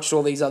videos. I've watched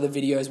all these other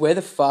videos. Where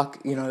the fuck,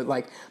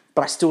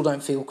 but I still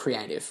don't feel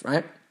creative,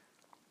 right?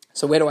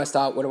 So where do I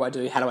start? What do I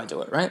do? How do I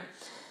do it, right?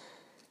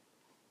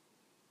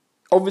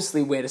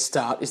 Obviously, where to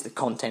start is the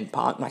content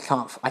part, and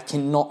I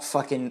cannot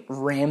fucking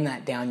ram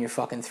that down your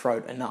fucking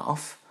throat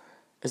enough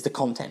as the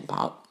content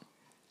part.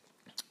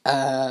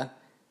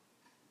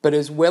 But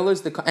as well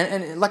as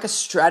and like a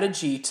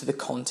strategy to the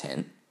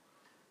content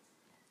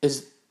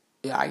is,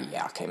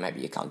 okay,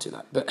 maybe you can't do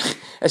that, but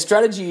a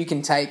strategy you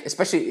can take,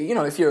 especially,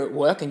 if you're at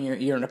work and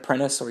you're an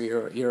apprentice, or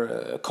you're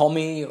a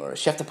commie or a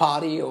chef de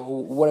partie or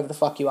whatever the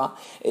fuck you are,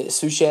 a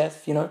sous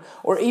chef,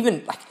 or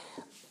even like,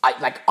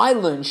 I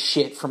learn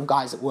shit from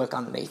guys that work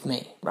underneath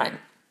me, right?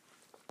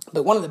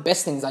 But one of the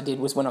best things I did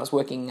was when I was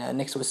working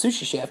next to a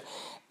sushi chef,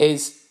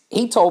 is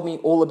he told me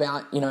all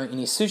about, in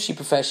your sushi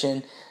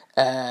profession,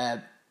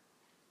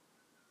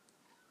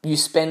 you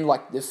spend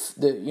like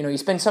you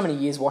spend so many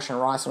years washing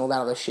rice and all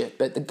that other shit.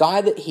 But the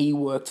guy that he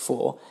worked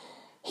for,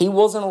 he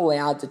wasn't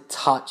allowed to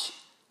touch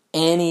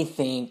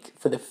anything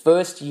for the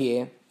first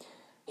year.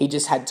 He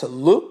just had to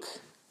look,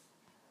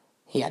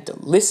 he had to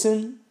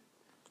listen,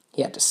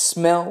 he had to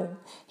smell,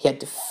 he had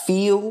to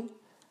feel,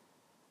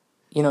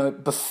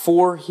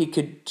 before he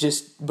could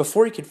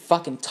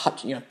fucking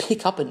touch,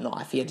 pick up a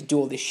knife, he had to do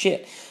all this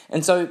shit.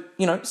 And so,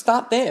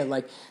 start there,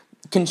 like,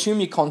 consume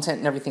your content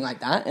and everything like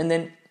that, and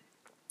then,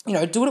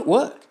 do it at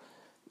work.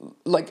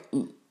 Like,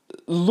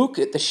 look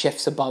at the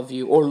chefs above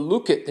you, or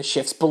look at the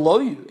chefs below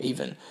you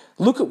even.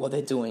 Look at what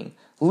they're doing.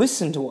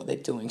 Listen to what they're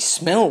doing.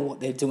 Smell what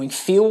they're doing.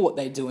 Feel what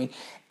they're doing.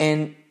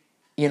 And,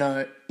 you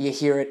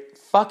hear it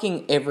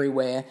fucking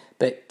everywhere,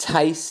 but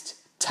taste,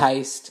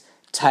 taste,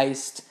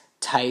 taste,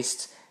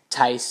 taste,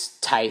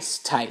 taste,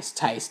 taste, taste,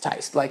 taste,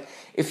 taste. Like,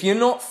 if you're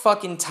not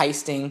fucking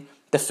tasting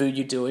the food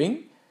you're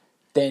doing,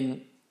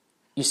 then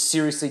you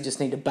seriously just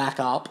need to back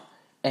up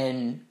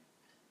and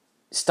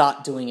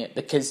start doing it,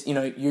 because,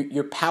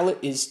 your palate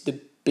is the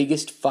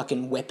biggest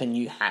fucking weapon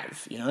you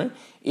have,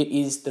 It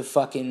is the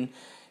fucking,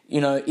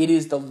 it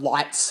is the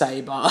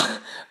lightsaber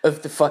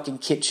of the fucking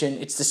kitchen.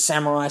 It's the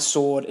samurai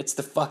sword. It's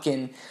the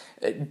fucking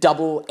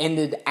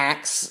double-ended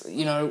axe,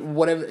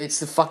 whatever. It's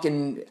the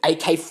fucking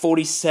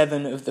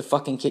AK-47 of the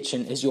fucking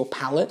kitchen is your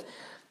palate.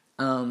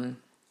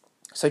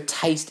 So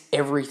taste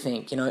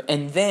everything,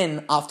 And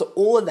then after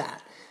all of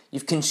that,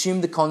 you've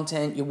consumed the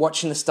content, you're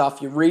watching the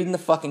stuff, you're reading the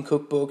fucking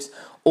cookbooks,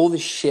 all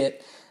this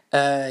shit.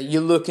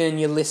 You're looking,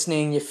 you're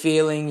listening, you're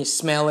feeling, you're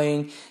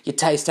smelling, you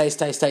taste.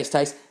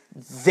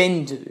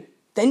 Then do.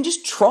 Then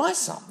just try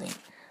something.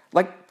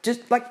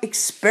 Just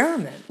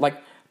experiment.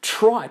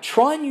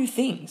 Try new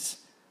things.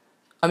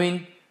 I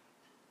mean,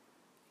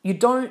 in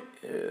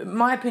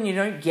my opinion,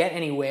 you don't get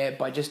anywhere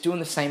by just doing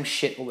the same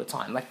shit all the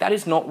time. That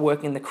is not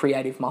working the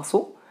creative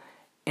muscle.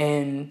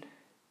 And,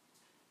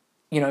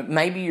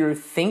 maybe you're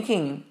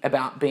thinking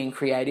about being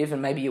creative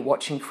and maybe you're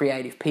watching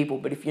creative people,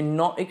 but if you're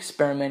not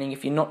experimenting,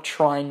 if you're not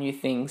trying new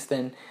things,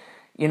 then,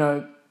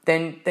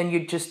 then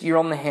you're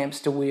on the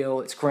hamster wheel,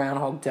 it's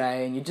Groundhog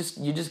Day, and you're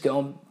just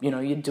going,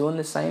 you're doing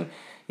the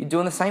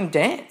same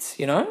dance,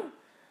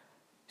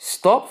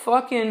 Stop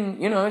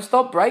fucking,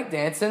 stop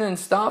breakdancing and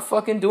start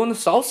fucking doing the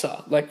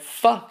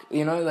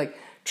salsa.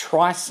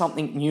 Try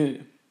something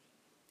new.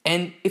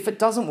 And if it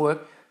doesn't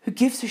work, who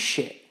gives a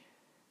shit?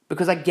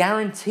 Because I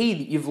guarantee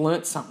that you've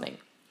learnt something.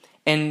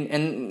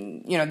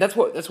 And that's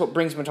what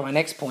brings me to my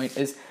next point,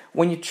 is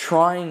when you're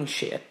trying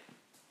shit,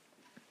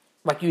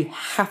 you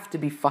have to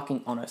be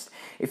fucking honest.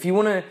 If you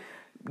want to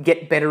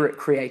get better at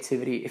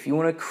creativity, if you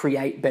want to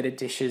create better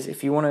dishes,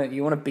 if you want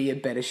to be a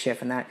better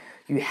chef and that,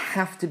 you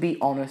have to be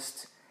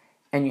honest,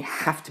 and you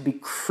have to be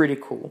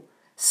critical,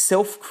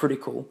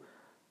 self-critical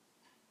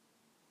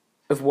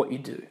of what you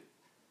do.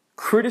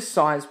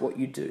 Criticize what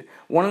you do.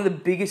 One of the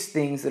biggest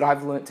things that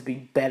I've learned to be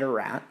better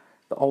at,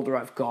 the older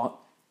I've got,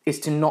 is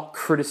to not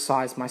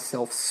criticize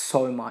myself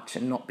so much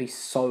and not be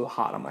so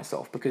hard on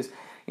myself. Because,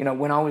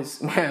 when I was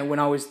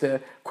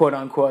the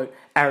quote-unquote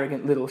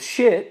arrogant little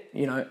shit,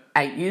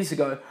 8 years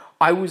ago,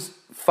 I would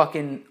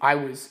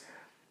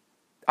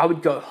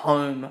go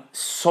home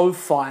so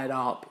fired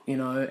up,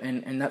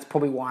 and that's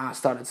probably why I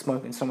started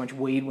smoking so much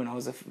weed when I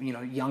was,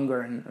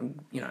 younger,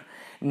 and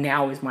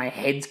now as my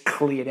head's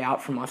cleared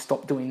out from I've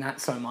stopped doing that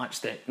so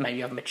much that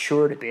maybe I've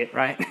matured a bit,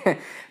 right?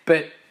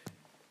 But,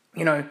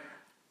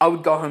 I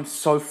would go home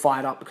so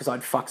fired up because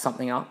I'd fuck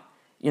something up,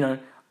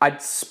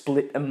 I'd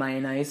split a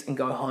mayonnaise and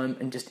go home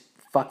and just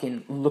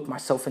fucking look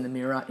myself in the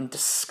mirror in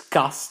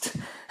disgust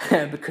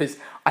because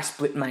I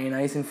split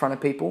mayonnaise in front of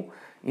people,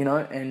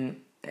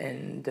 and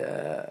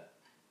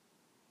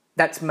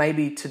that's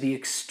maybe to the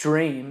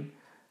extreme,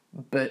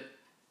 but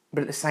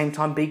at the same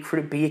time,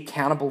 be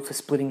accountable for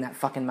splitting that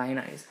fucking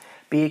mayonnaise.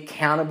 Be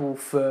accountable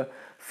for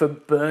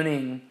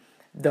burning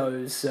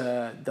those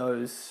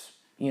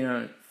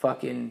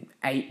fucking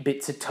 8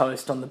 bits of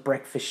toast on the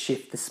breakfast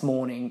shift this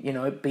morning.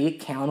 Be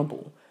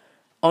accountable.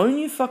 Own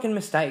your fucking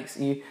mistakes.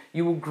 You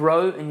will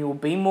grow and you will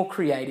be more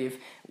creative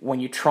when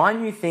you try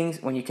new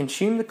things, when you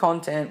consume the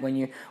content, when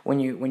you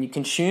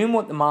consume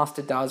what the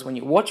master does, when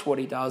you watch what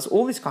he does,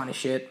 all this kind of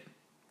shit,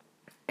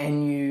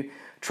 and you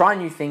try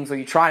new things or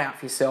you try it out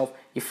for yourself,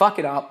 you fuck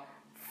it up,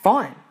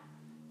 fine.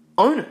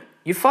 Own it.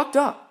 You fucked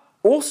up.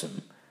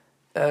 Awesome.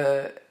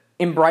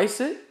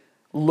 Embrace it.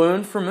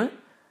 Learn from it.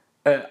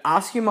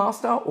 Ask your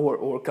master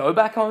or go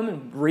back home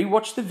and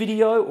rewatch the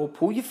video or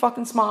pull your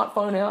fucking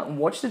smartphone out and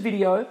watch the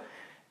video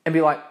and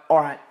be like,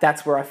 all right,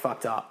 that's where I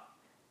fucked up.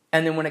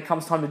 And then when it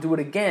comes time to do it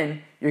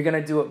again, you're going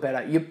to do it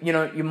better.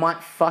 You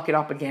might fuck it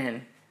up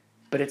again,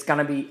 but it's going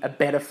to be a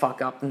better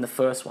fuck up than the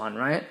first one,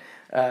 right?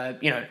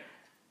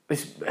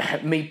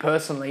 Me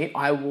personally,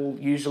 I will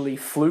usually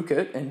fluke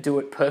it and do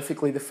it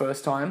perfectly the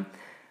first time,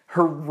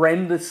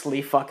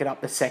 horrendously fuck it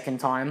up the second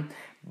time.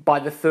 By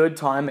the third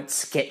time, it's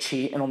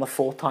sketchy, and on the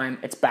fourth time,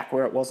 it's back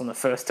where it was on the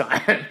first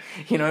time.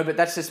 But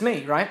that's just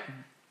me, right?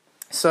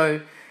 So,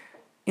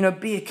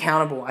 be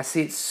accountable. I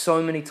see it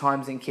so many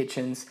times in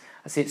kitchens.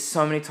 I see it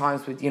so many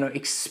times with,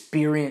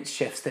 experienced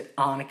chefs that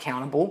aren't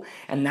accountable.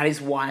 And that is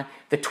why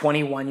the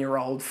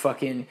 21-year-old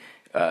fucking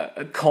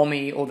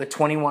commie or the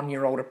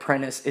 21-year-old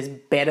apprentice is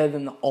better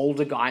than the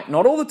older guy.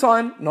 Not all the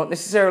time, not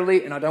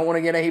necessarily. And I don't want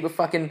to get a heap of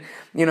fucking,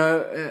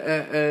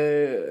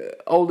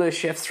 older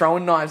chefs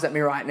throwing knives at me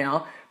right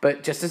now.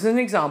 But just as an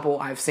example,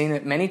 I've seen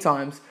it many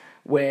times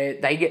where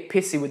they get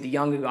pissy with the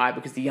younger guy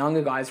because the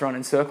younger guy's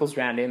running circles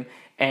around him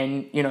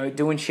and,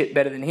 doing shit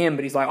better than him.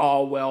 But he's like,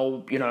 oh,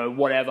 well,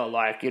 whatever,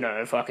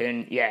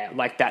 fucking, yeah,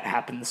 like that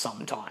happens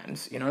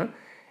sometimes, And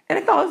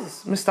it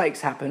does.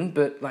 Mistakes happen,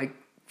 but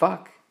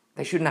fuck,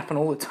 they shouldn't happen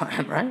all the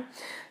time, right?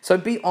 So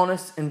be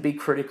honest and be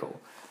critical.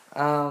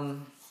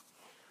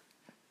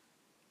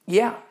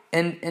 Yeah,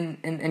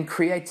 and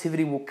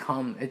creativity will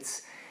come.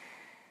 It's,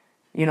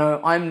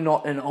 I'm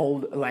not an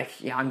old,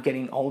 I'm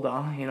getting older,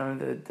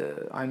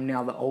 I'm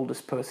now the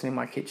oldest person in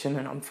my kitchen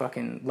and I'm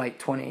fucking late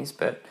 20s,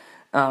 but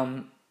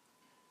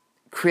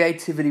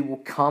creativity will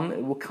come.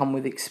 It will come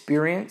with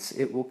experience.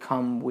 It will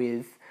come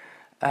with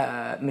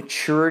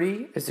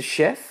maturity as a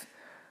chef,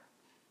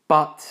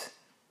 but,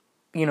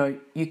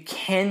 you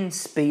can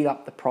speed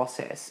up the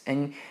process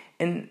and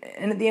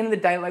at the end of the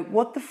day,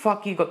 what the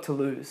fuck you got to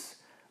lose?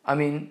 I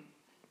mean,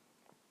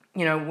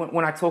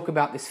 when I talk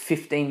about this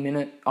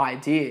 15-minute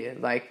idea,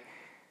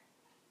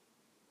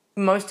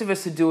 most of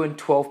us are doing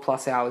 12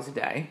 plus hours a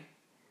day.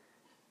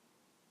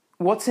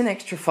 What's an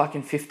extra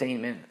fucking 15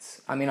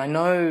 minutes? I mean, I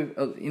know,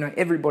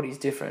 everybody's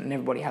different and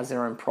everybody has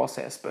their own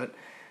process, but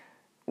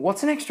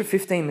what's an extra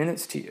 15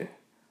 minutes to you?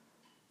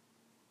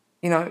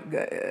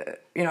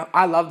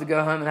 I love to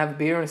go home and have a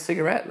beer and a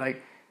cigarette.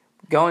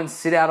 Go and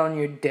sit out on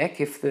your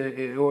deck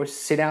or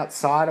sit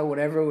outside or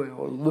whatever,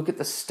 or look at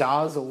the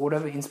stars or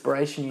whatever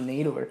inspiration you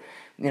need, or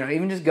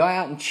even just go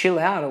out and chill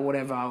out or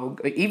whatever, or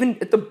even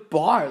at the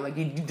bar.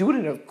 You do it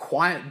in a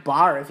quiet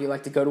bar if you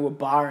like to go to a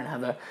bar and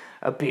have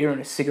a beer and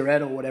a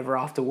cigarette or whatever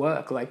after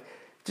work.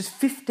 Just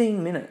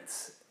 15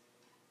 minutes,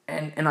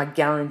 and I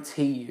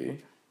guarantee you,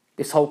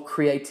 this whole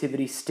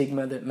creativity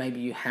stigma that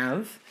maybe you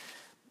have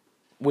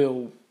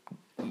will,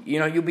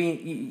 you'll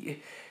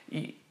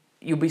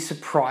be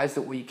surprised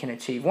at what you can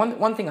achieve.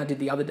 One thing I did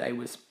the other day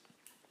was,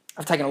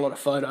 I've taken a lot of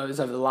photos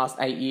over the last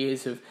 8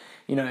 years of,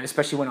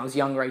 especially when I was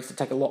younger, I used to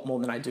take a lot more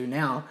than I do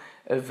now,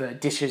 of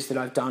dishes that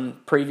I've done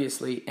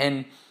previously.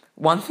 And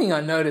one thing I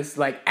noticed,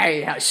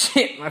 how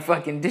shit my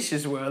fucking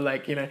dishes were,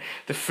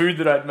 the food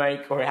that I'd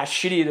make, or how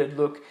shitty it'd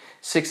look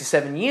 6 or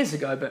 7 years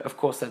ago. But of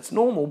course that's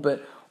normal,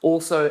 but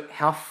also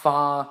how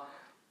far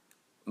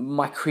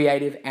my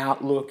creative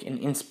outlook and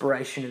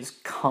inspiration has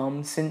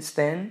come since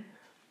then.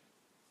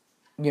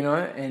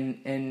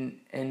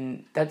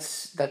 And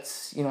that's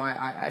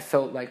I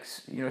felt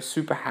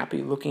super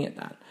happy looking at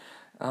that,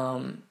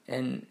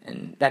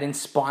 and that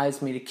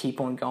inspires me to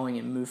keep on going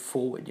and move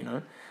forward.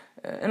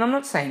 And I'm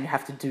not saying you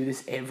have to do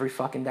this every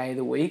fucking day of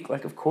the week.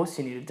 Of course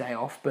you need a day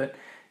off, but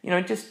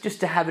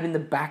just to have it in the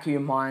back of your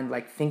mind.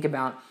 Think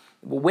about,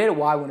 well, where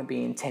do I want to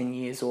be in 10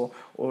 years, or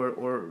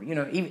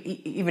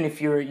even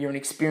if you're an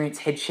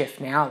experienced head chef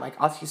now,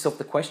 ask yourself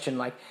the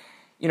question,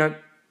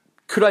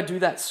 could I do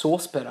that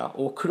sauce better,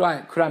 or could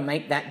I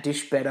make that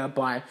dish better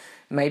by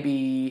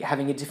maybe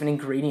having a different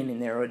ingredient in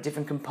there, or a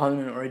different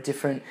component, or a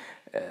different,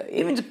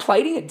 even just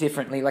plating it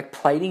differently,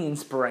 plating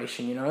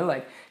inspiration,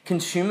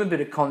 consume a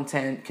bit of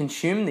content,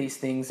 consume these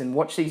things and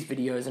watch these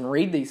videos and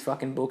read these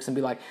fucking books and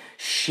be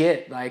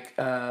shit,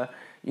 what's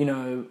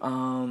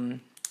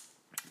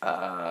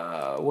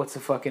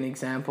a fucking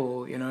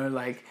example,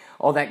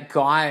 that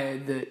guy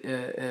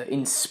that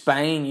in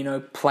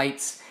Spain,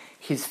 plates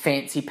his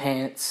fancy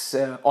pants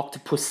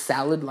octopus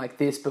salad like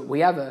this, but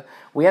we have a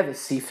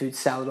seafood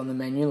salad on the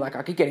menu. I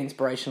could get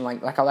inspiration, I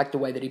like the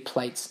way that he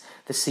plates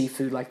the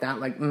seafood like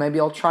that. Maybe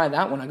I'll try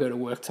that when I go to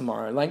work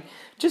tomorrow.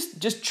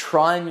 Just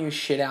try new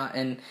shit out,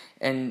 and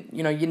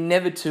you're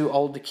never too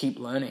old to keep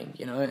learning,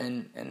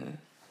 and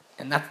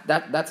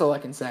that's all I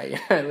can say.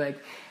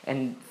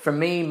 And for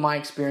me, my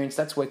experience,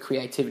 that's where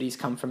creativity's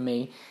come from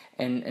me,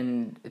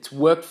 and it's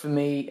worked for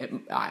me.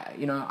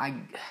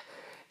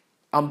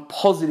 I'm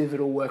positive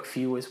it'll work for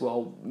you as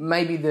well.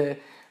 Maybe the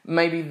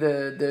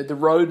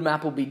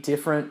roadmap will be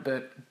different,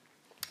 but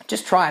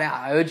just try it out.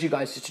 I urge you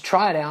guys just to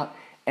try it out,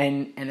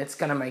 and it's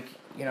gonna make,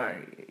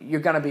 you're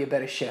gonna be a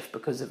better chef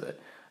because of it.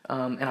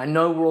 And I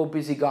know we're all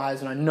busy guys,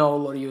 and I know a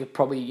lot of you are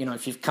probably,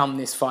 if you've come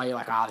this far, you're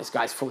this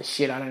guy's full of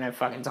shit, I don't have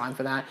fucking time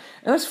for that.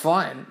 And that's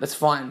fine.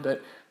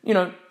 But,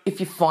 if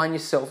you find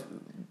yourself,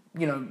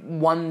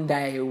 one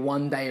day a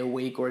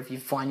week, or if you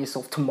find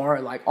yourself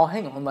tomorrow, oh,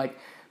 hang on,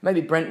 maybe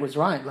Brent was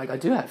right. I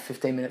do have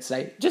 15 minutes a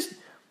day. Just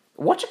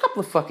watch a couple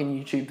of fucking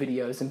YouTube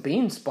videos and be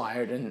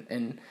inspired.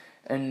 And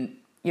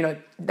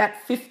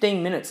that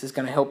 15 minutes is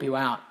going to help you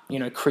out,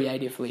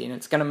 creatively. And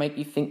it's going to make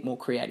you think more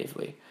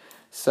creatively.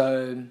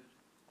 So,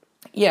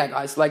 yeah,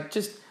 guys,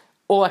 just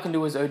all I can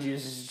do is urge you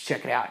to just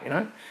check it out,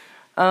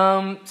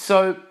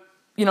 So,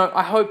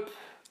 I hope,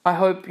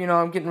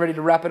 I'm getting ready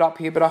to wrap it up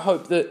here, but I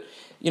hope that,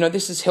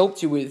 this has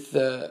helped you with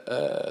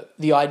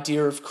the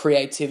idea of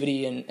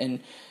creativity and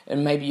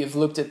maybe you've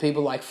looked at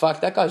people like,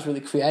 fuck, that guy's really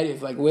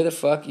creative. Like, where the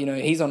fuck,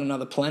 he's on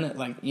another planet.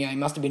 Like, he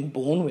must have been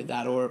born with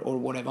that or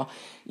whatever.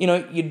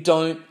 You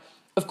don't,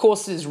 of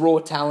course there's raw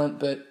talent,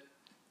 but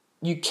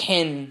you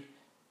can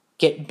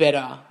get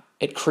better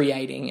at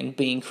creating and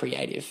being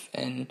creative.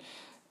 And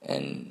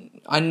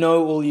I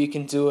know all you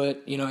can do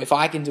it. If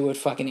I can do it,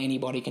 fucking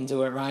anybody can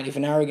do it, right? If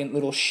an arrogant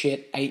little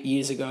shit 8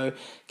 years ago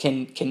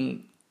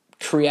can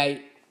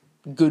create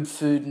good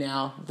food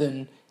now,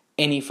 then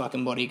any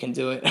fucking body can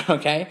do it,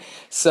 okay?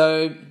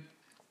 So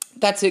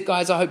that's it,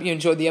 guys. I hope you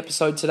enjoyed the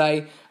episode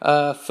today.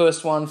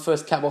 First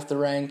cab off the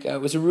rank.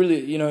 It was a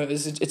really,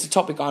 it's a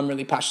topic I'm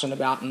really passionate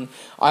about, and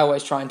I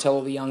always try and tell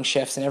all the young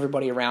chefs and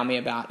everybody around me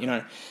about,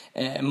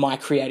 my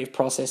creative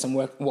process and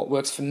what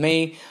works for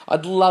me.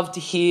 I'd love to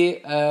hear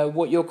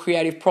what your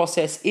creative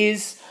process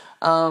is.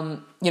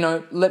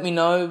 Let me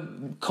know,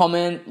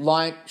 comment,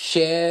 like,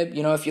 share,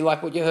 if you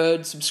like what you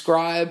heard,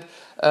 subscribe,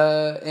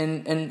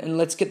 and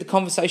let's get the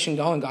conversation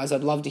going, guys.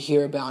 I'd love to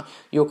hear about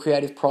your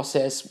creative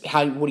process.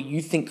 What do you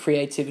think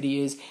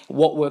creativity is?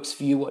 What works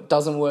for you? What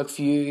doesn't work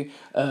for you?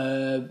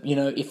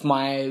 If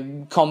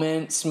my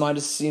comments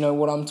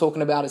what I'm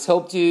talking about has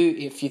helped you.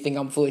 If you think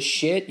I'm full of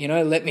shit,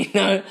 let me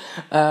know.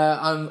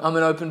 I'm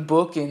an open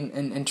book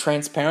and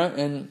transparent,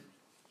 and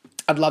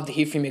I'd love to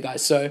hear from you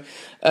guys. So,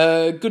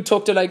 good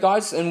talk today,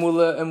 guys, and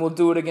we'll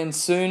do it again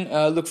soon.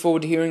 Look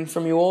forward to hearing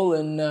from you all,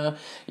 and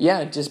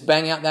just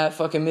bang out that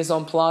fucking mise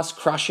en place,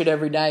 crush it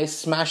every day,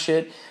 smash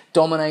it,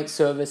 dominate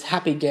service,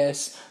 happy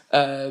guests,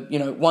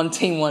 one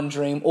team, one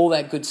dream, all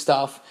that good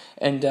stuff.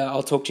 And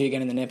I'll talk to you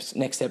again in the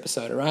next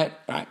episode. All right,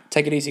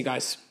 take it easy,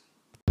 guys.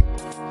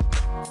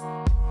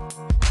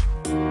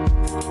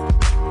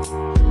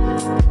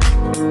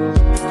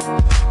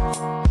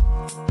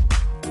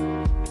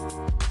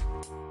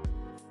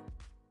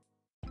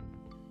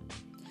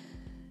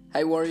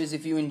 Hey Warriors,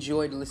 if you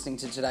enjoyed listening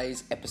to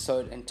today's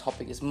episode and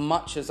topic as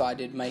much as I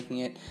did making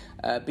it,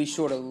 be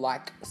sure to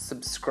like,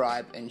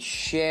 subscribe, and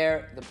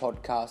share the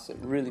podcast. It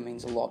really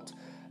means a lot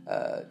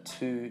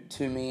to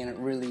me, and it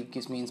really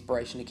gives me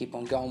inspiration to keep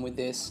on going with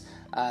this.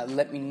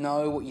 Let me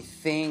know what you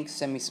think.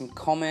 Send me some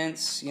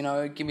comments.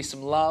 Give me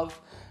some love.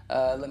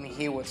 Let me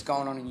hear what's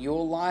going on in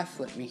your life.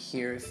 Let me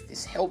hear if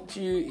this helped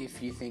you.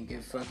 If you think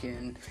it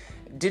fucking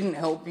didn't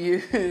help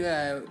you,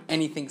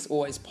 anything's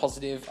always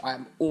positive.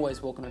 I'm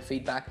always welcome to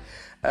feedback.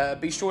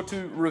 Be sure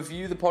to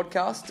review the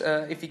podcast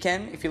if you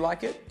can, if you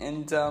like it,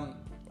 and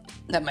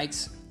that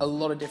makes a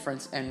lot of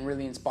difference and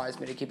really inspires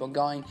me to keep on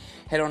going.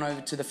 Head on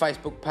over to the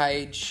Facebook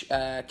page,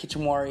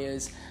 Kitchen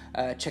Warriors.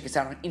 Check us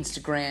out on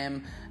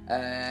Instagram.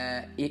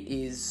 It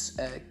is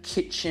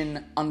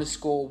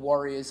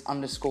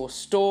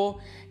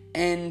kitchen_warriors_store.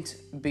 And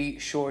be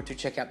sure to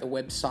check out the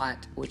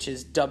website, which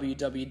is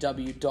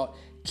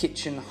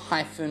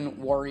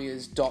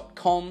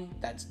www.kitchen-warriors.com.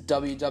 That's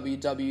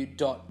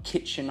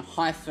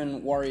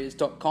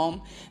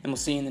www.kitchen-warriors.com. And we'll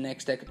see you in the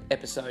next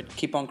episode.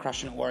 Keep on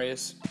crushing it,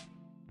 Warriors.